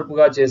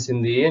బల్లపరుపుగా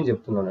చేసింది అని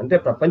చెప్తున్నాడు. అంటే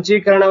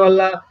ప్రపంచీకరణ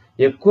వల్ల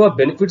ఎక్కువ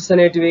బెనిఫిట్స్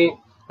అనేటివి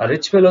ఆ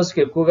రిచ్ ఫెలోస్ కి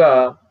ఎక్కువగా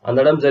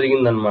అందడం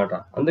జరిగిందనమాట.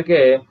 అందుకే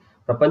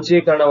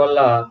ప్రపంచీకరణ వల్ల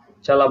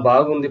చాలా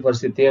బాగుంది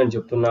పరిస్థితి అని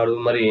చెప్తున్నాడు.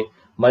 మరి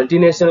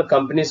మల్టీనేషనల్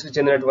కంపెనీస్ కి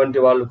చెందినటువంటి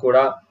వాళ్ళు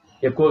కూడా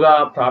ఎక్కువగా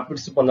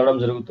ప్రాఫిట్స్ పొందడం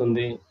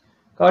జరుగుతుంది.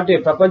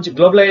 కాబట్టి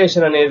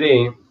గ్లోబలైజేషన్ అనేది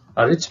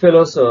ఆ రిచ్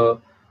ఫెలోస్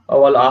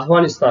వాళ్ళు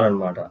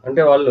ఆహ్వానిస్తారనమాట,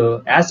 అంటే వాళ్ళు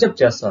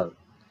యాక్సెప్ట్ చేస్తారు.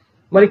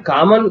 మరి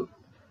కామన్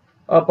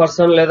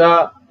పర్సన్ లేదా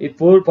ఈ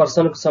పూర్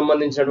పర్సన్ కు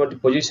సంబంధించినటువంటి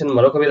పొజిషన్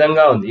మరొక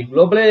విధంగా ఉంది. ఈ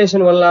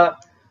గ్లోబలైజేషన్ వల్ల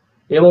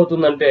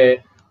ఏమవుతుందంటే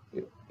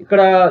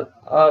ఇక్కడ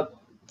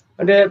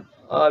అంటే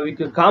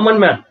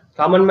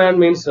కామన్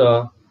మ్యాన్ మీన్స్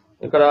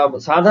ఇక్కడ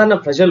సాధారణ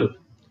ప్రజలు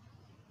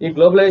ఈ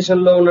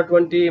గ్లోబలైజేషన్ లో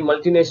ఉన్నటువంటి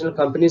మల్టీనేషనల్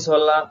కంపెనీస్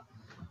వల్ల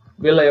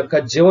వీళ్ళ యొక్క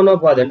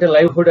జీవనోపాధి అంటే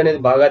లైవ్హుడ్ అనేది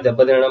బాగా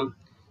దెబ్బతినడం,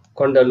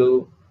 కొండలు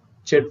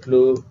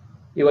చెట్లు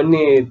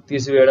ఇవన్నీ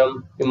తీసివేయడం,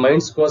 ఈ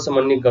మైన్స్ కోసం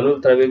అన్ని గనులు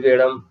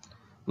త్రవ్వివేయడం,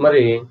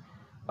 మరి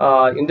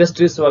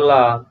ఇండస్ట్రీస్ వల్ల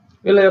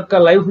వీళ్ళ యొక్క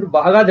లైవ్హుడ్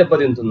బాగా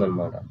దెబ్బతింటుంది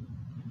అనమాట.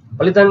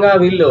 ఫలితంగా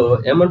వీళ్ళు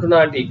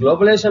ఏమంటున్నారంటే ఈ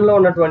గ్లోబలైజేషన్ లో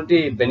ఉన్నటువంటి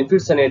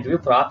బెనిఫిట్స్ అనేటివి,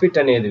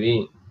 ప్రాఫిట్ అనేటివి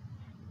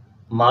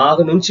మా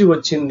నుంచి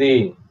వచ్చింది,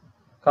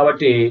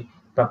 కాబట్టి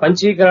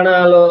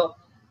ప్రపంచీకరణలో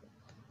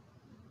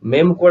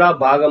మేము కూడా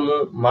భాగము,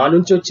 మా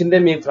నుంచి వచ్చిందే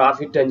మీ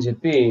ప్రాఫిట్ అని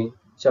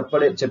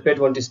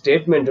చెప్పేటువంటి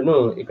స్టేట్మెంట్ ను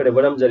ఇక్కడ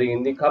ఇవ్వడం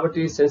జరిగింది.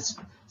 కాబట్టి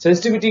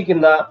సెన్సిటివిటీ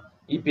కింద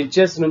ఈ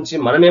పిక్చర్స్ నుంచి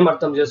మనం ఏం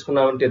అర్థం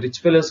చేసుకున్నామంటే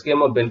రిచ్ ఫెలోస్ కి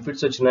ఏమో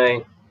బెనిఫిట్స్ వచ్చినాయి,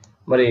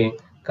 మరి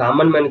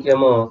కామన్ మ్యాన్ కి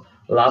ఏమో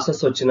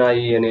లాసెస్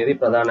వచ్చినాయి అనేది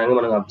ప్రధానంగా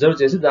మనం అబ్జర్వ్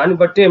చేసి దాన్ని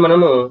బట్టి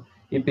మనము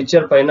ఈ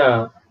పిక్చర్ పైన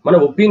మన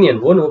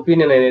ఓన్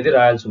ఒపీనియన్ అనేది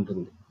రాయాల్సి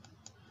ఉంటుంది.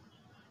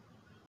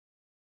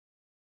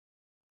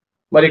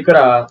 మరి ఇక్కడ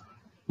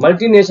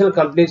మల్టీనేషనల్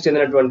కంపెనీకి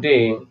చెందినటువంటి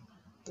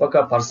ఒక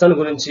పర్సన్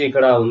గురించి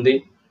ఇక్కడ ఉంది.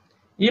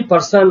 ఈ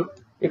పర్సన్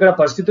ఇక్కడ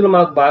పరిస్థితులు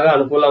మాకు బాగా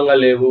అనుకూలంగా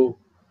లేవు,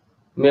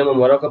 మేము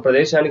మరొక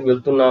ప్రదేశానికి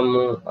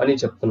వెళ్తున్నాము అని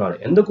చెప్తున్నాడు.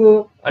 ఎందుకు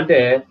అంటే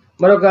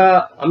మరొక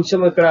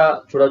అంశం ఇక్కడ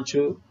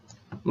చూడొచ్చు.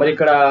 మరి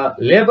ఇక్కడ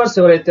లేబర్స్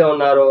ఎవరైతే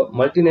ఉన్నారో,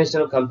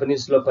 మల్టీనేషనల్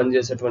కంపెనీస్ లో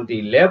పనిచేసేటువంటి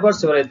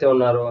లేబర్స్ ఎవరైతే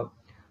ఉన్నారో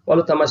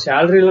వాళ్ళు తమ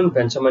శాలరీలను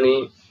పెంచమని,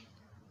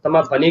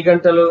 తమ పని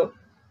గంటలు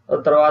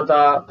తర్వాత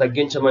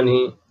తగ్గించమని,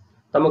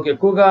 తమకు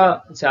ఎక్కువగా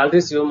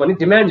శాలరీస్ ఇవ్వమని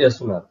డిమాండ్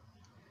చేస్తున్నారు.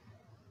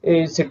 ఈ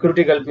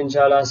సెక్యూరిటీ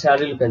కల్పించాలా,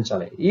 శాలరీలు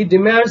పెంచాలి. ఈ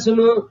డిమాండ్స్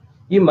ను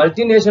ఈ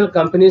మల్టీనేషనల్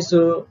కంపెనీస్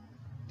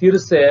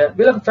తీరుస్తే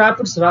వీళ్ళకి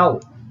ప్రాఫిట్స్ రావు.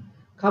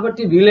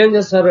 కాబట్టి వీళ్ళు ఏం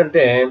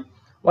చేస్తారంటే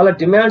వాళ్ళ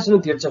డిమాండ్స్ ను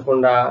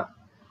తీర్చకుండా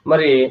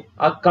మరి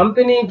ఆ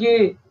కంపెనీకి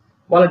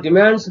వాళ్ళ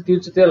డిమాండ్స్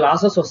తీర్చితే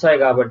లాసెస్ వస్తాయి,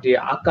 కాబట్టి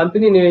ఆ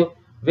కంపెనీని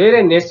వేరే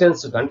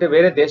నేషన్స్ అంటే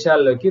వేరే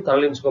దేశాల్లోకి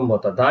తరలించుకొని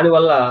పోతారు.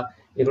 దానివల్ల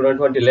ఇక్కడ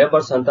ఉన్నటువంటి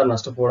లేబర్స్ అంతా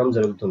నష్టపోవడం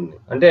జరుగుతుంది.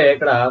 అంటే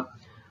ఇక్కడ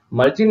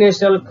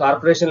మల్టీనేషనల్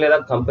కార్పొరేషన్ లేదా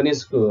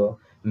కంపెనీస్ కు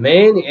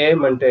మెయిన్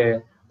ఎయిమ్ అంటే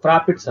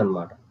ప్రాఫిట్స్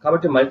అన్నమాట.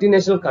 కాబట్టి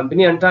మల్టీనేషనల్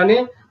కంపెనీ అంటానే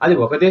అది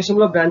ఒక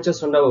దేశంలో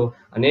బ్రాంచెస్ ఉండవు,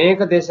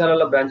 అనేక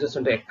దేశాలలో బ్రాంచెస్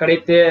ఉంటాయి.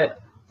 ఎక్కడైతే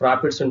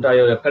ప్రాఫిట్స్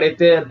ఉంటాయో,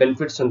 ఎక్కడైతే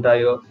బెనిఫిట్స్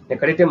ఉంటాయో,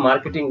 ఎక్కడైతే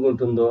మార్కెటింగ్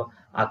ఉంటుందో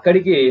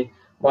అక్కడికి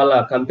వాళ్ళ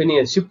కంపెనీ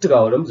షిఫ్ట్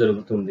కావడం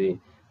జరుగుతుంది.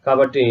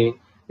 కాబట్టి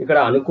ఇక్కడ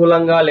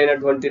అనుకూలంగా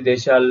లేనటువంటి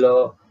దేశాల్లో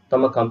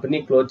తమ కంపెనీ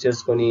క్లోజ్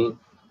చేసుకొని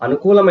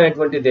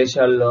అనుకూలమైనటువంటి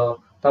దేశాల్లో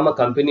తమ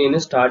కంపెనీని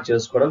స్టార్ట్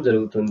చేసుకోవడం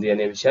జరుగుతుంది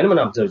అనే విషయాన్ని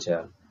మనం అబ్జర్వ్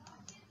చేయాలి.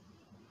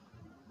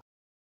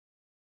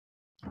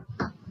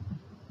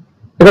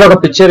 ఇక్కడ ఒక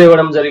పిక్చర్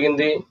ఇవ్వడం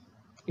జరిగింది.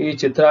 ఈ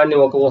చిత్రాన్ని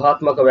ఒక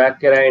ఊహాత్మక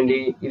వ్యాఖ్య రాయండి,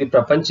 ఇది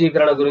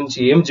ప్రపంచీకరణ గురించి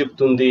ఏం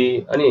చెప్తుంది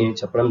అని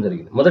చెప్పడం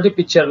జరిగింది. మొదటి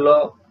పిక్చర్ లో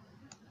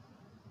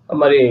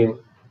మరి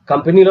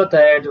కంపెనీలో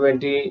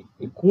తయారైనటువంటి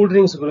కూల్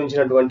డ్రింక్స్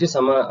గురించినటువంటి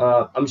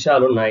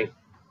అంశాలు ఉన్నాయి.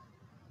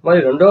 మరి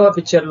రెండవ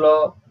పిక్చర్ లో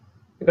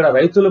ఇక్కడ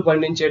రైతులు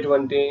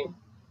పండించేటువంటి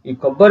ఈ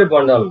కొబ్బరి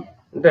బొండాలు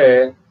అంటే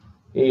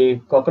ఈ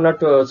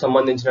కోకోనట్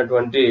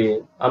సంబంధించినటువంటి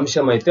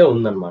అంశం అయితే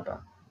ఉందన్నమాట.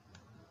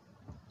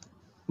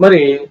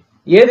 మరి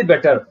ఏది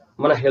బెటర్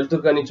మన హెల్త్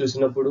కానీ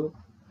చూసినప్పుడు,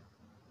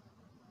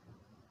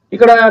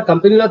 ఇక్కడ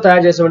కంపెనీలో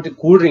తయారు చేసేటువంటి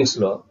కూల్ డ్రింక్స్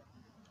లో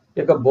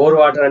ఇక బోర్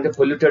వాటర్ అంటే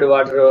పొల్యూటెడ్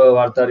వాటర్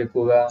వాడతారు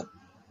ఎక్కువగా,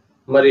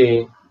 మరి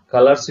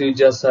కలర్స్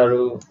యూజ్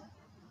చేస్తారు,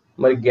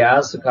 మరి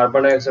గ్యాస్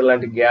కార్బన్ డైఆక్సైడ్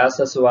లాంటి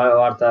గ్యాసెస్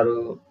వాడతారు.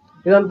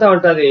 ఇదంతా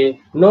ఉంటుంది.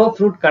 నో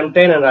ఫ్రూట్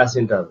కంటైన్ అని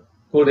రాసింటారు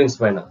కూల్ డ్రింక్స్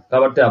పైన,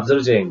 కాబట్టి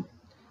అబ్జర్వ్ చేయండి.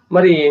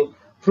 మరి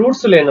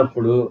ఫ్రూట్స్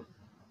లేనప్పుడు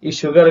ఈ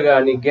షుగర్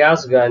కానీ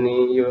గ్యాస్ కానీ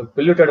ఈ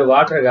పొల్యూటెడ్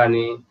వాటర్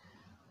కానీ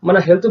మన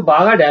హెల్త్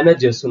బాగా డ్యామేజ్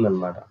చేస్తుంది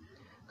అనమాట.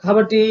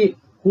 కాబట్టి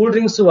కూల్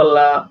డ్రింక్స్ వల్ల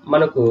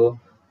మనకు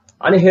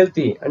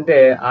అన్హెల్తీ అంటే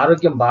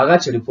ఆరోగ్యం బాగా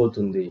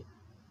చెడిపోతుంది.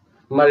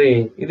 మరి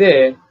ఇదే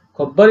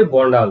కొబ్బరి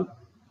బోండాలు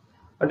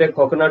అంటే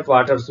కోకోనట్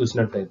వాటర్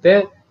చూసినట్లయితే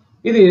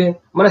ఇది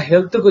మన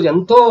హెల్త్ కు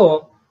ఎంతో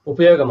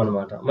ఉపయోగం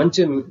అనమాట.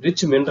 మంచి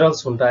రిచ్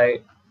మినరల్స్ ఉంటాయి,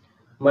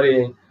 మరి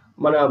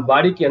మన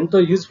బాడీకి ఎంతో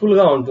యూస్ఫుల్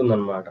గా ఉంటుంది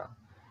అనమాట.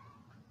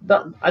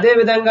 అదే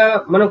విధంగా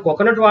మనం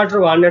కోకోనట్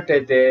వాటర్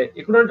వాడినట్టయితే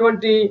ఇక్కడ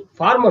ఉన్నటువంటి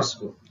ఫార్మర్స్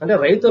కు అంటే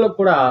రైతులకు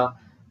కూడా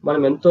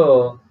మనం ఎంతో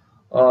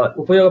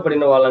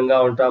ఉపయోగపడిన వాళ్ళంగా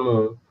ఉంటాము,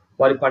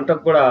 వారి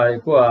పంటకు కూడా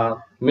ఎక్కువ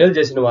మేలు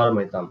చేసిన వారం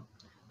అవుతాం.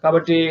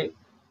 కాబట్టి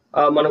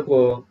మనకు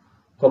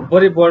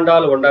కొబ్బరి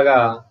బోండాలు ఉండగా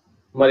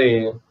మరి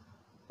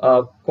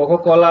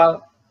కోకోకోలా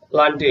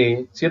లాంటి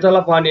శీతల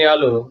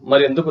పానీయాలు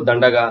మరి ఎందుకు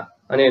దండగా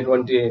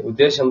అనేటువంటి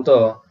ఉద్దేశంతో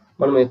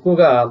మనం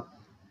ఎక్కువగా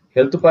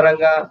హెల్త్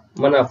పరంగా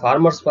మన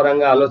ఫార్మర్స్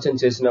పరంగా ఆలోచన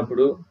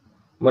చేసినప్పుడు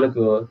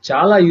మనకు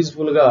చాలా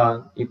యూజ్ఫుల్ గా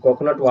ఈ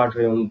కోకోనట్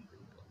వాటర్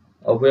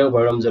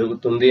ఉపయోగపడడం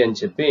జరుగుతుంది అని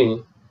చెప్పి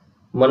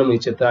మనం ఈ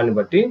చిత్రాన్ని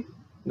బట్టి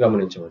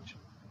గమనించవచ్చు.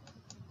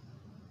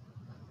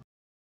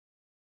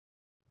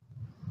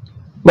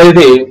 మరి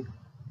ఇది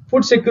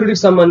ఫుడ్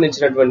సెక్యూరిటీకి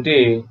సంబంధించినటువంటి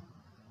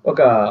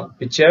ఒక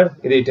పిక్చర్.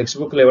 ఇది టెక్స్ట్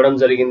బుక్ లో ఇవ్వడం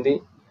జరిగింది.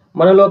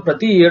 మనలో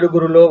ప్రతి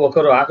 7గురిలో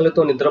ఒకరు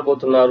ఆకలితో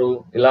నిద్రపోతున్నారు,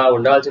 ఇలా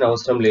ఉండాల్సిన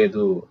అవసరం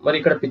లేదు. మరి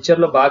ఇక్కడ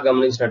పిక్చర్ లో బాగా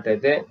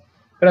గమనించినట్టయితే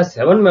ఇక్కడ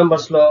 7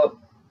 మెంబర్స్ లో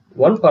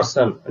 1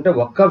 పర్సన్ అంటే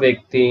ఒక్క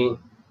వ్యక్తి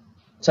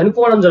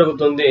చనిపోవడం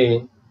జరుగుతుంది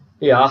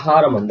ఈ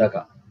ఆహారం అందక.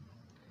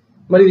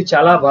 మరి ఇది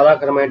చాలా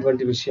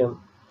బాధాకరమైనటువంటి విషయం.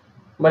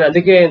 మరి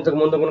అందుకే ఇంతకు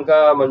ముందు కనుక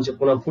మనం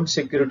చెప్పుకున్నాం ఫుడ్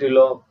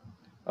సెక్యూరిటీలో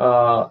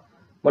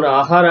మన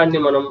ఆహారాన్ని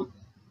మనం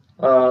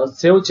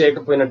సేవ్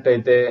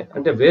చేయకపోయినట్టయితే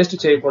అంటే వేస్ట్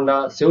చేయకుండా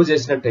సేవ్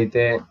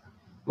చేసినట్టయితే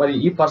మరి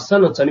ఈ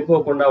పర్సన్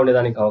చనిపోకుండా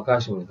ఉండేదానికి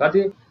అవకాశం ఉంది.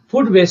 కాబట్టి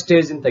ఫుడ్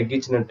వేస్టేజ్ ని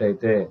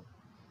తగ్గించినట్టయితే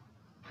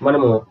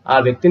మనము ఆ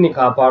వ్యక్తిని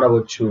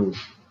కాపాడవచ్చు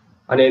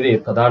అనేది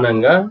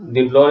ప్రధానంగా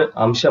దీంట్లో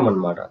అంశం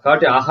అన్నమాట.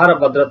 కాబట్టి ఆహార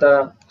భద్రత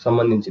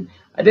సంబంధించింది.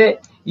 అదే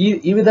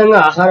ఈ విధంగా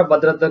ఆహార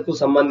భద్రతకు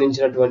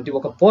సంబంధించినటువంటి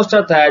ఒక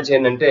పోస్టర్ తయారు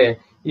చేయండి అంటే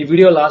ఈ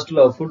వీడియో లాస్ట్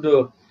లో ఫుడ్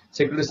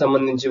సెక్యూరిటీ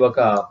సంబంధించి ఒక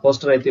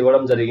పోస్టర్ అయితే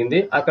ఇవ్వడం జరిగింది.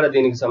 అక్కడ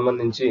దీనికి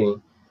సంబంధించి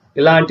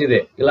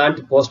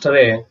ఇలాంటి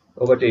పోస్టరే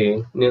ఒకటి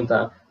నేను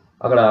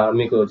అక్కడ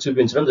మీకు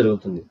చూపించడం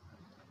జరుగుతుంది.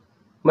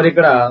 మరి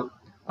ఇక్కడ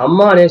అమ్మ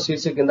అనే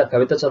శీర్షిక కింద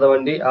కవిత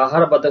చదవండి,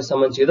 ఆహార భద్రతకు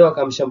సంబంధించి ఏదో ఒక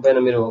అంశం పైన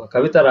మీరు ఒక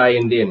కవిత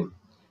రాయండి అని.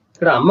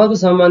 ఇక్కడ అమ్మకు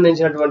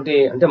సంబంధించినటువంటి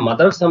అంటే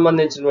మదర్కు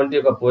సంబంధించినటువంటి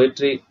ఒక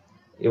పోయిటరీ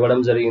ఇవ్వడం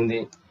జరిగింది.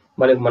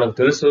 మనకు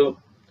తెలుసు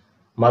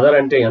మదర్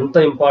అంటే ఎంత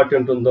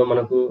ఇంపార్టెంట్ ఉందో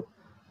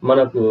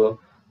మనకు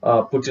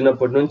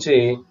పుట్టినప్పటి నుంచి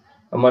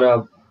మన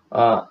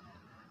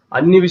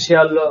అన్ని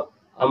విషయాల్లో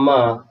అమ్మ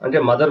అంటే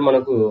మదర్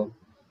మనకు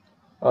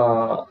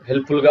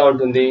హెల్ప్ఫుల్ గా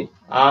ఉంటుంది.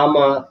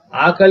 ఆమె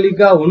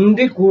ఆకలిగా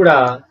ఉండి కూడా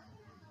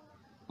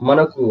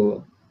మనకు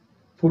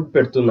ఫుడ్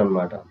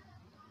పెడుతుందన్నమాట.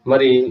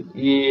 మరి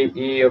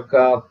ఈ యొక్క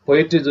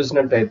పోయిటరీ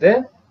చూసినట్టయితే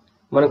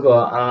మనకు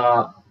ఆ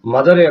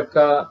మదర్ యొక్క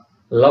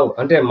లవ్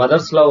అంటే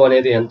మదర్స్ లవ్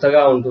అనేది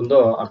ఎంతగా ఉంటుందో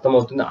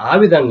అర్థమవుతుంది. ఆ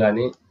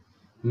విధంగానే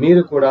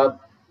మీరు కూడా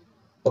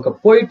ఒక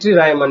పోయిటరీ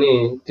రాయమని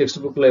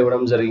టెక్స్ట్ బుక్ లో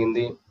ఇవ్వడం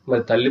జరిగింది.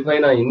 మరి తల్లి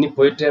పైన ఎన్ని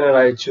పోయిటరీ అయినా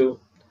రాయొచ్చు.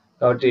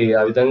 కాబట్టి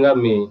ఆ విధంగా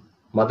మీ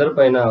మదర్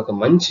పైన ఒక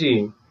మంచి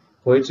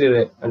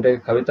పోయిటరీ అంటే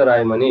కవిత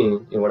రాయమని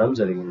ఇవ్వడం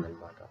జరిగింది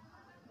అన్నమాట.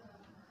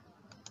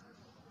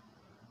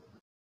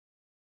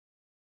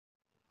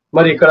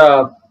 మరి ఇక్కడ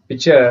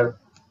పిక్చర్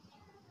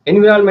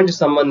ఎన్విరాన్మెంట్ కి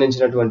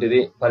సంబంధించినటువంటిది,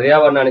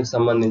 పర్యావరణానికి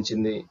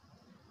సంబంధించింది.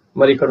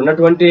 మరి ఇక్కడ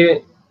ఉన్నటువంటి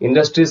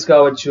ఇండస్ట్రీస్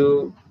కావచ్చు,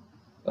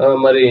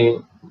 మరి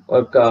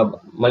ఒక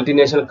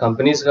మల్టీనేషనల్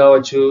కంపెనీస్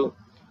కావచ్చు,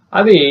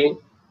 అవి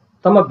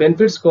తమ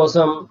బెనిఫిట్స్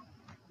కోసం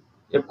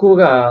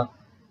ఎక్కువగా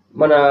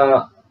మన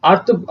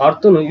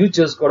అర్త్ను యూజ్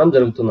చేసుకోవడం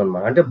జరుగుతుంది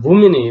అనమాట. అంటే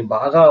భూమిని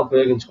బాగా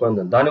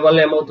ఉపయోగించుకోవడం. దానివల్ల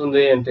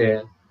ఏమవుతుంది అంటే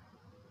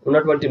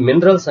ఉన్నటువంటి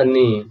మినరల్స్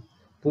అన్ని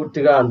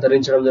పూర్తిగా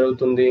అంతరించడం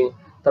జరుగుతుంది.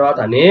 తర్వాత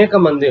అనేక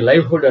మంది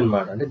లైవ్హుడ్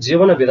అన్నమాట, అంటే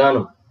జీవన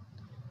విధానం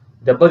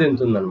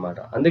దెబ్బతింటుంది అనమాట.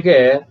 అందుకే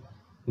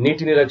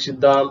నీటిని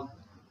రక్షిద్దాం,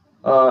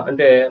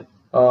 అంటే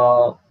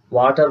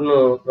వాటర్ను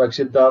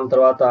రక్షిద్దాం,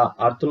 తర్వాత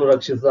అర్త్ను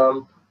రక్షిద్దాం,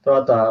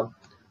 తర్వాత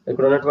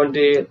ఇక్కడ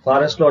ఉన్నటువంటి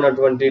ఫారెస్ట్ లో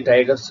ఉన్నటువంటి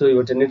టైగర్స్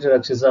వీటన్నిటిని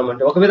రక్షిద్దాం.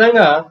 అంటే ఒక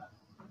విధంగా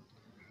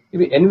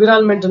ఇవి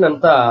ఎన్విరాన్మెంట్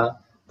అంతా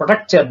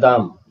ప్రొటెక్ట్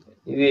చేద్దాం.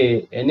 ఇది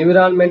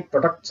ఎన్విరాన్మెంట్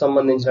ప్రొటెక్ట్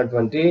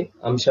సంబంధించినటువంటి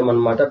అంశం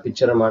అన్నమాట,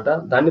 పిక్చర్ అన్నమాట.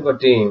 దాన్ని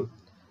బట్టి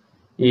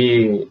ఈ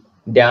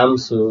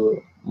డ్యామ్స్,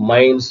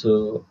 మైన్స్,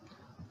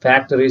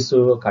 ఫ్యాక్టరీస్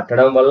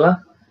కట్టడం వల్ల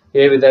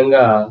ఏ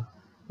విధంగా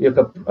ఈ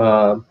యొక్క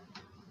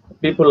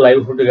పీపుల్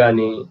లైవ్హుడ్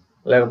కానీ,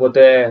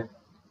 లేకపోతే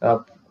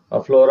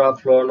ఫ్లోరా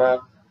ఫ్లోనా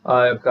ఆ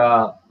యొక్క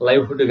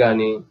లైవ్హుడ్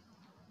కానీ,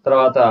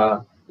 తర్వాత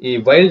ఈ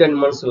వైల్డ్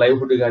అనిమల్స్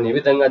లైవ్హుడ్ కానీ ఏ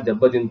విధంగా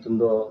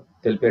దెబ్బతింటుందో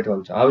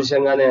తెలిపేటువంటి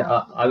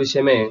ఆ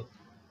విషయమే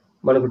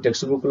మనకు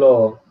టెక్స్ట్ బుక్ లో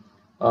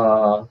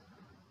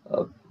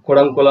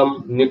కుడంకులం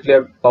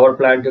న్యూక్లియర్ పవర్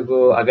ప్లాంట్ కు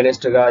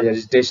అగెనిస్ట్ గా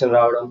ఎజిటేషన్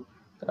రావడం,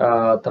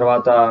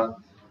 తర్వాత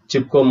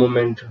చిప్కో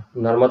మూమెంట్,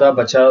 నర్మదా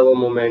బచావో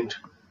మూమెంట్,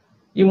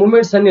 ఈ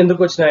మూమెంట్స్ అన్ని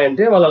ఎందుకు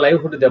వచ్చినాయంటే వాళ్ళ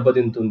లైవ్హుడ్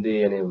దెబ్బతింటుంది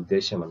అనే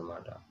ఉద్దేశం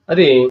అన్నమాట.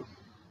 అది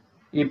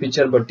ఈ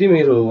పిక్చర్ బట్టి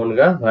మీరు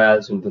ఓన్గా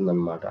రాయాల్సి ఉంటుంది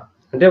అనమాట.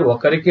 అంటే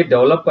ఒకరికి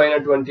డెవలప్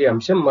అయినటువంటి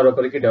అంశం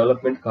మరొకరికి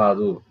డెవలప్మెంట్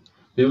కాదు.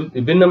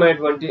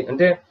 విభిన్నమైనటువంటి,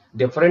 అంటే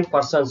డిఫరెంట్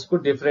పర్సన్స్ కు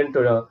డిఫరెంట్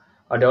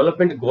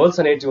డెవలప్మెంట్ గోల్స్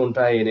అనేటివి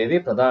ఉంటాయి అనేది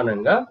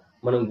ప్రధానంగా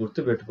మనం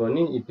గుర్తు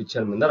పెట్టుకొని ఈ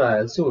పిక్చర్ మీద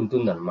రాయాల్సి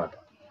ఉంటుంది అనమాట.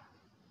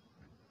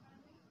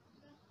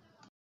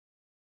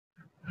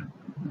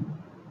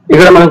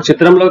 ఇక్కడ మనకు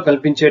చిత్రంలో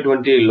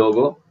కల్పించేటువంటి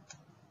లోగో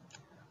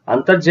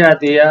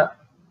అంతర్జాతీయ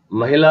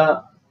మహిళా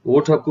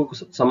ఓటు హక్కుకు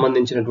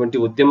సంబంధించినటువంటి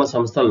ఉద్యమ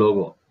సంస్థ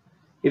లోగో.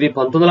 ఇది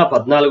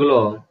 1914లో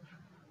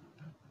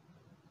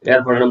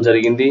ఏర్పడడం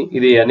జరిగింది.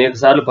 ఇది అనేక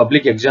సార్లు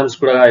పబ్లిక్ ఎగ్జామ్స్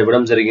కూడా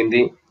ఇవ్వడం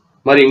జరిగింది.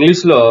 మరి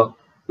ఇంగ్లీష్ లో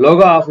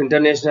logo of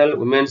international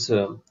women's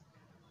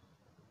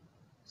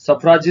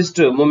సఫ్రాజిస్ట్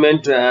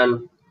movement and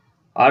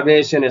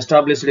organisation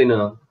established in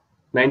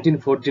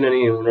 1914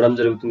 అని ఉండడం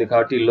జరుగుతుంది.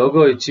 కాబట్టి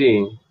లోగో ఇచ్చి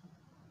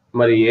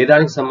మరి ఏ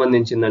దానికి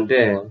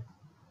సంబంధించిందంటే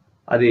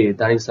అది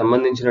దానికి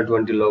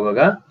సంబంధించినటువంటి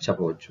లోగోగా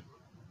చెప్పవచ్చు.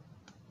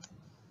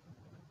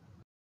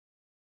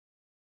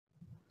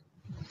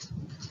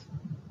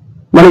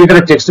 మనం ఇక్కడ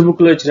టెక్స్ట్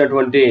బుక్ లో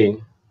ఇచ్చినటువంటి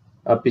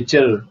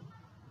పిక్చర్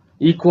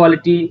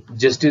ఈక్వాలిటీ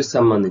జస్టిస్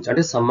సంబంధించి,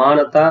 అంటే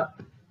సమానత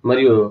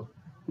మరియు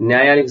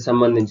న్యాయానికి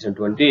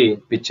సంబంధించినటువంటి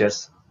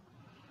పిక్చర్స్.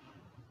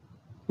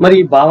 మరి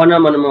ఈ భావన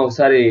మనం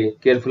ఒకసారి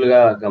కేర్ఫుల్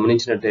గా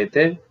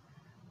గమనించినట్టయితే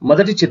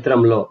మొదటి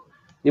చిత్రంలో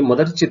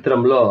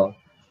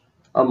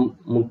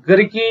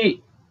ముగ్గురికి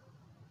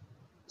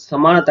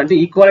సమానత, అంటే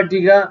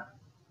ఈక్వాలిటీగా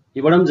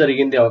ఇవ్వడం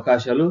జరిగింది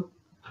అవకాశాలు.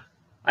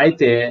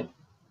 అయితే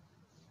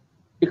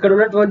ఇక్కడ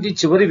ఉన్నటువంటి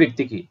చివరి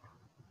వ్యక్తికి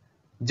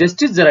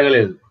జస్టిస్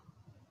జరగలేదు.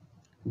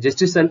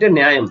 జస్టిస్ అంటే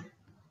న్యాయం.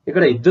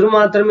 ఇక్కడ ఇద్దరు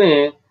మాత్రమే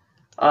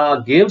ఆ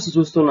గేమ్స్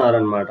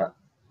చూస్తున్నారనమాట.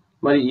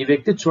 మరి ఈ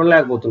వ్యక్తి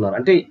చూడలేకపోతున్నారు.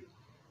 అంటే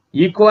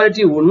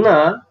ఈక్వాలిటీ ఉన్న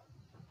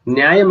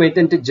న్యాయం అయితే,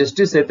 అంటే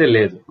జస్టిస్ అయితే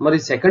లేదు. మరి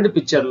సెకండ్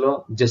పిక్చర్ లో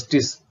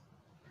జస్టిస్,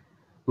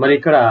 మరి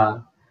ఇక్కడ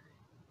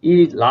ఈ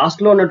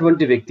లాస్ట్ లో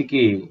ఉన్నటువంటి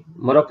వ్యక్తికి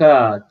మరొక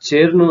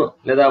చైర్ను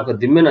లేదా ఒక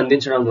దిమ్మెను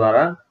అందించడం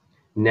ద్వారా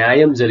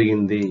న్యాయం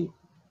జరిగింది.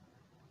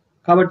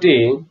 కాబట్టి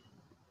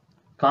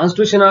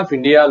కాన్స్టిట్యూషన్ ఆఫ్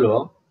ఇండియాలో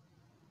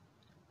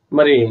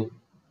మరి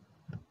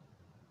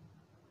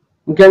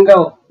ముఖ్యంగా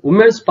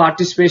ఉమెన్స్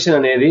పార్టిసిపేషన్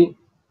అనేది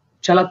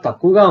చాలా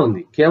తక్కువగా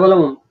ఉంది.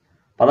 కేవలం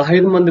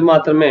 15 మంది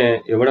మాత్రమే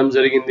ఇవ్వడం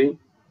జరిగింది.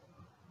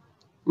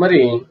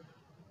 మరి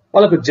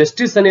వాళ్ళకు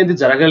జస్టిస్ అనేది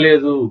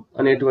జరగలేదు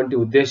అనేటువంటి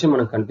ఉద్దేశం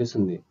మనకు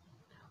కనిపిస్తుంది.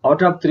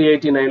 అవుట్ ఆఫ్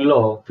 389లో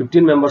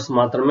 15 మెంబర్స్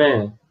మాత్రమే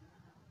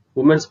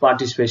ఉమెన్స్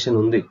పార్టిసిపేషన్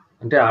ఉంది.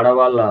 అంటే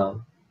ఆడవాళ్ళ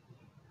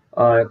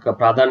యొక్క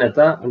ప్రాధాన్యత,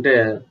 అంటే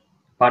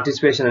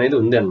పార్టిసిపేషన్ అనేది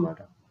ఉంది అన్నమాట.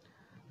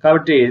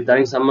 కాబట్టి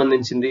దానికి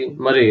సంబంధించింది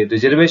మరి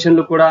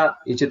రిజర్వేషన్లు కూడా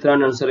ఈ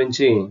చిత్రాన్ని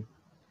అనుసరించి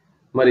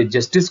మరి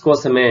జస్టిస్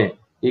కోసమే,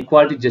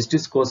 ఈక్వాలిటీ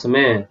జస్టిస్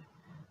కోసమే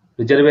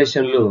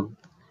రిజర్వేషన్లు,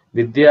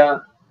 విద్య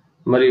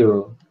మరియు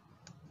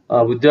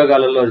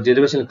ఉద్యోగాలలో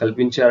రిజర్వేషన్లు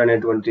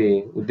కల్పించారనేటువంటి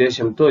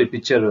ఉద్దేశంతో ఈ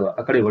పిక్చర్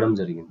అక్కడ ఇవ్వడం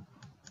జరిగింది.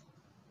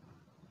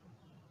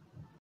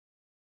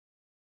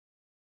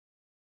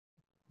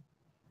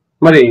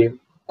 మరి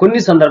కొన్ని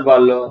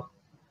సందర్భాల్లో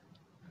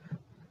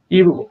ఈ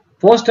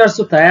పోస్టర్స్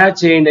తయారు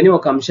చేయండి అని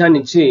ఒక అంశాన్ని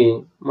ఇచ్చి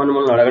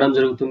మనల్ని అడగడం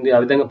జరుగుతుంది. ఆ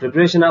విధంగా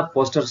ప్రిపరేషన్ ఆఫ్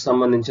పోస్టర్స్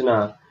సంబంధించిన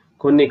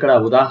కొన్ని ఇక్కడ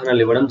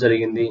ఉదాహరణలు ఇవ్వడం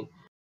జరిగింది.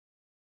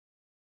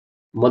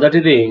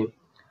 మొదటిది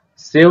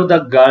సేవ్ ద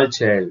గర్ల్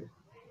చైల్డ్.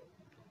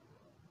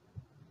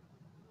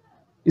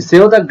 ఈ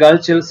సేవ్ ద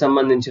గర్ల్ చైల్డ్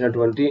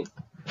సంబంధించినటువంటి,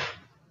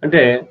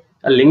 అంటే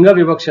లింగ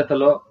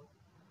వివక్షతలో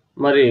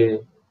మరి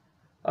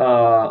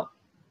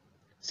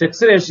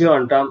సెక్స్ రేషియో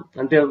అంటాం.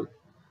 అంటే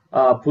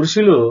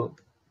పురుషులు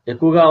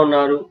ఎక్కువగా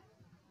ఉన్నారు,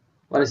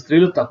 మరి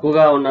స్త్రీలు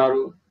తక్కువగా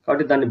ఉన్నారు.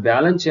 కాబట్టి దాన్ని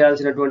బ్యాలెన్స్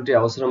చేయాల్సినటువంటి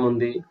అవసరం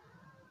ఉంది.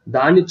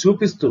 దాన్ని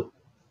చూపిస్తూ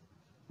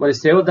మరి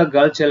సేవ్ ద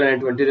గర్ల్ చైల్డ్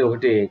అనేటువంటిది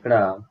ఒకటి ఇక్కడ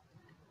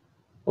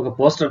ఒక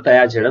పోస్టర్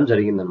తయారు చేయడం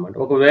జరిగిందనమాట.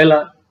 ఒకవేళ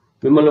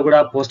మిమ్మల్ని కూడా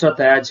పోస్టర్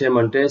తయారు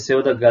చేయమంటే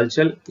సేవ్ ద గర్ల్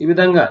చైల్డ్ ఈ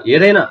విధంగా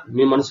ఏదైనా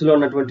మీ మనసులో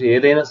ఉన్నటువంటి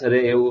ఏదైనా సరే,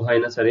 ఏ ఊహ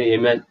అయినా సరే,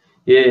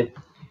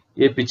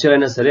 ఏ పిక్చర్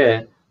అయినా సరే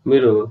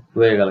మీరు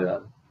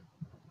వేయగలగాలి.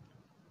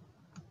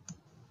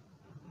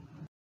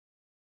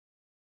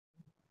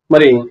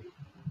 మరి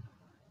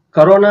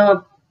కరోనా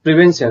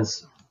ప్రివెన్షన్స్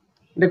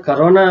అంటే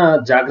కరోనా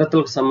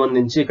జాగ్రత్తలకు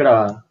సంబంధించి ఇక్కడ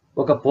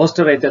ఒక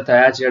పోస్టర్ అయితే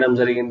తయారు చేయడం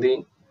జరిగింది.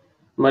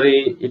 మరి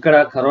ఇక్కడ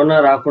కరోనా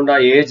రాకుండా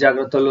ఏ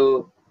జాగ్రత్తలు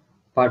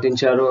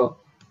పాటించాలో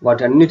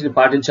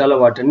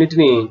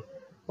వాటన్నిటిని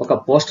ఒక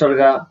పోస్టర్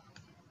గా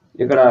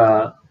ఇక్కడ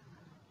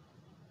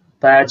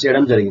తయారు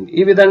చేయడం జరిగింది.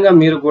 ఈ విధంగా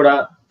మీరు కూడా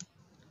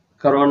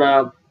కరోనా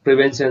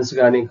ప్రివెన్షన్స్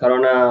కానీ,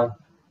 కరోనా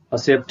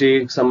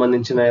సేఫ్టీకి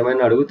సంబంధించిన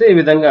ఏమైనా అడిగితే ఈ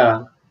విధంగా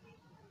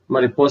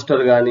మరి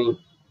పోస్టర్ కానీ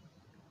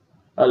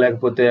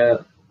లేకపోతే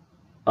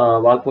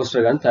వాల్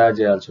పోస్టర్ కానీ తయారు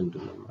చేయాల్సి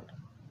ఉంటుంది అన్నమాట.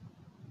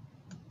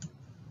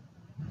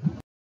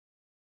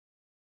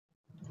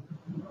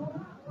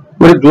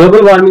 మరి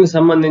గ్లోబల్ వార్మింగ్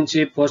సంబంధించి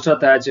పోస్టర్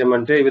తయారు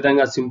చేయమంటే ఈ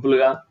విధంగా సింపుల్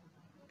గా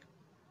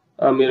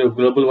మీరు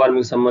గ్లోబల్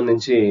వార్మింగ్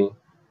సంబంధించి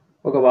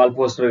ఒక వాల్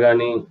పోస్టర్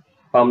కానీ,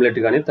 పాంప్లెట్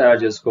కానీ తయారు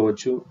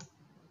చేసుకోవచ్చు.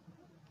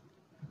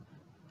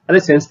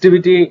 అదే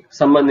సెన్సిటివిటీ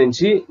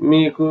సంబంధించి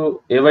మీకు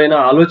ఏవైనా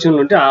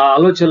ఆలోచనలు ఉంటే ఆ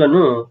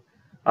ఆలోచనలను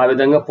ఆ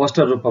విధంగా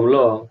పోస్టర్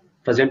రూపంలో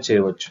ప్రజెంట్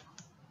చేయవచ్చు.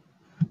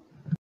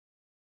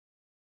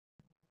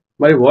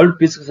 మరి వరల్డ్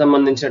పీస్ కి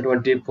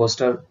సంబంధించినటువంటి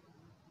పోస్టర్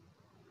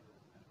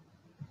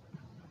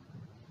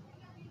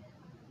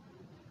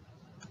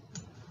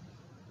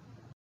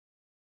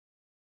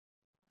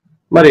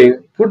మరి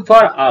ఫుడ్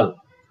ఫర్ ఆల్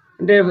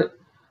అంటే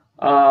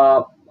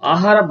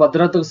ఆహార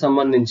భద్రతకు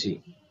సంబంధించి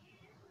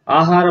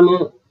ఆహారము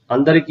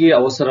అందరికీ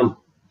అవసరం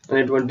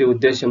అనేటువంటి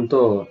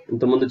ఉద్దేశంతో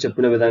ఇంతకుముందు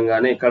చెప్పిన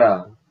విధంగానే ఇక్కడ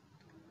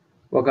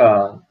ఒక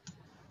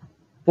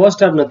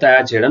పోస్టర్ను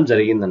తయారు చేయడం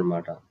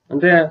జరిగిందనమాట.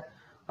 అంటే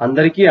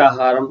అందరికీ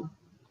ఆహారం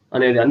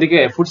అనేది, అందుకే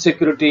ఫుడ్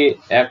సెక్యూరిటీ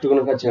యాక్ట్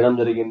కనుక చేయడం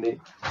జరిగింది.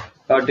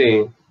 కాబట్టి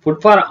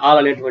ఫుడ్ ఫర్ ఆల్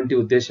అనేటువంటి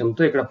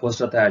ఉద్దేశంతో ఇక్కడ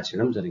పోస్టర్ తయారు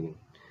చేయడం జరిగింది.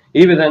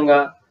 ఈ విధంగా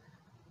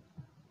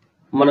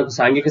మనకు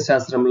సాంఘిక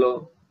శాస్త్రంలో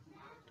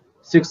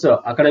 6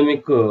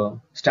 అకాడమిక్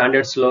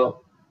స్టాండర్డ్స్ లో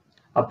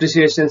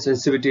అప్రిసియేషన్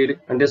సెన్సిటివిటీ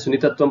అంటే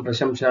సున్నితత్వం,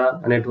 ప్రశంస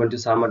అనేటువంటి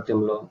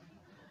సామర్థ్యంలో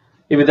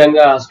ఈ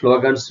విధంగా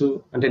స్లోగన్స్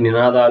అంటే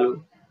నినాదాలు,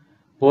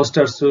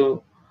 పోస్టర్స్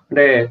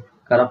అంటే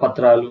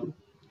కరపత్రాలు,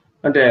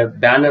 అంటే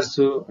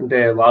బ్యానర్స్ అంటే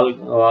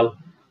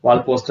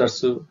వాల్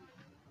పోస్టర్స్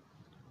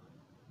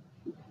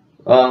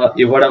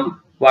ఇవ్వడం,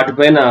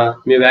 వాటిపైన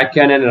మీ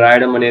వ్యాఖ్యానాన్ని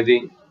రాయడం అనేది,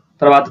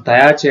 తర్వాత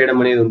తయారు చేయడం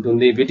అనేది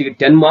ఉంటుంది. వీటికి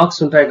 10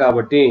 మార్క్స్ ఉంటాయి.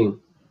 కాబట్టి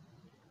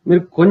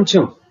మీరు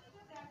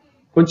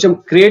కొంచెం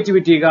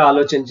క్రియేటివిటీగా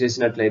ఆలోచన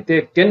చేసినట్లయితే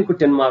 10కు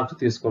 10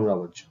 మార్క్స్ తీసుకొని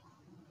రావచ్చు.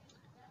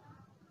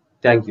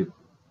 Thank you.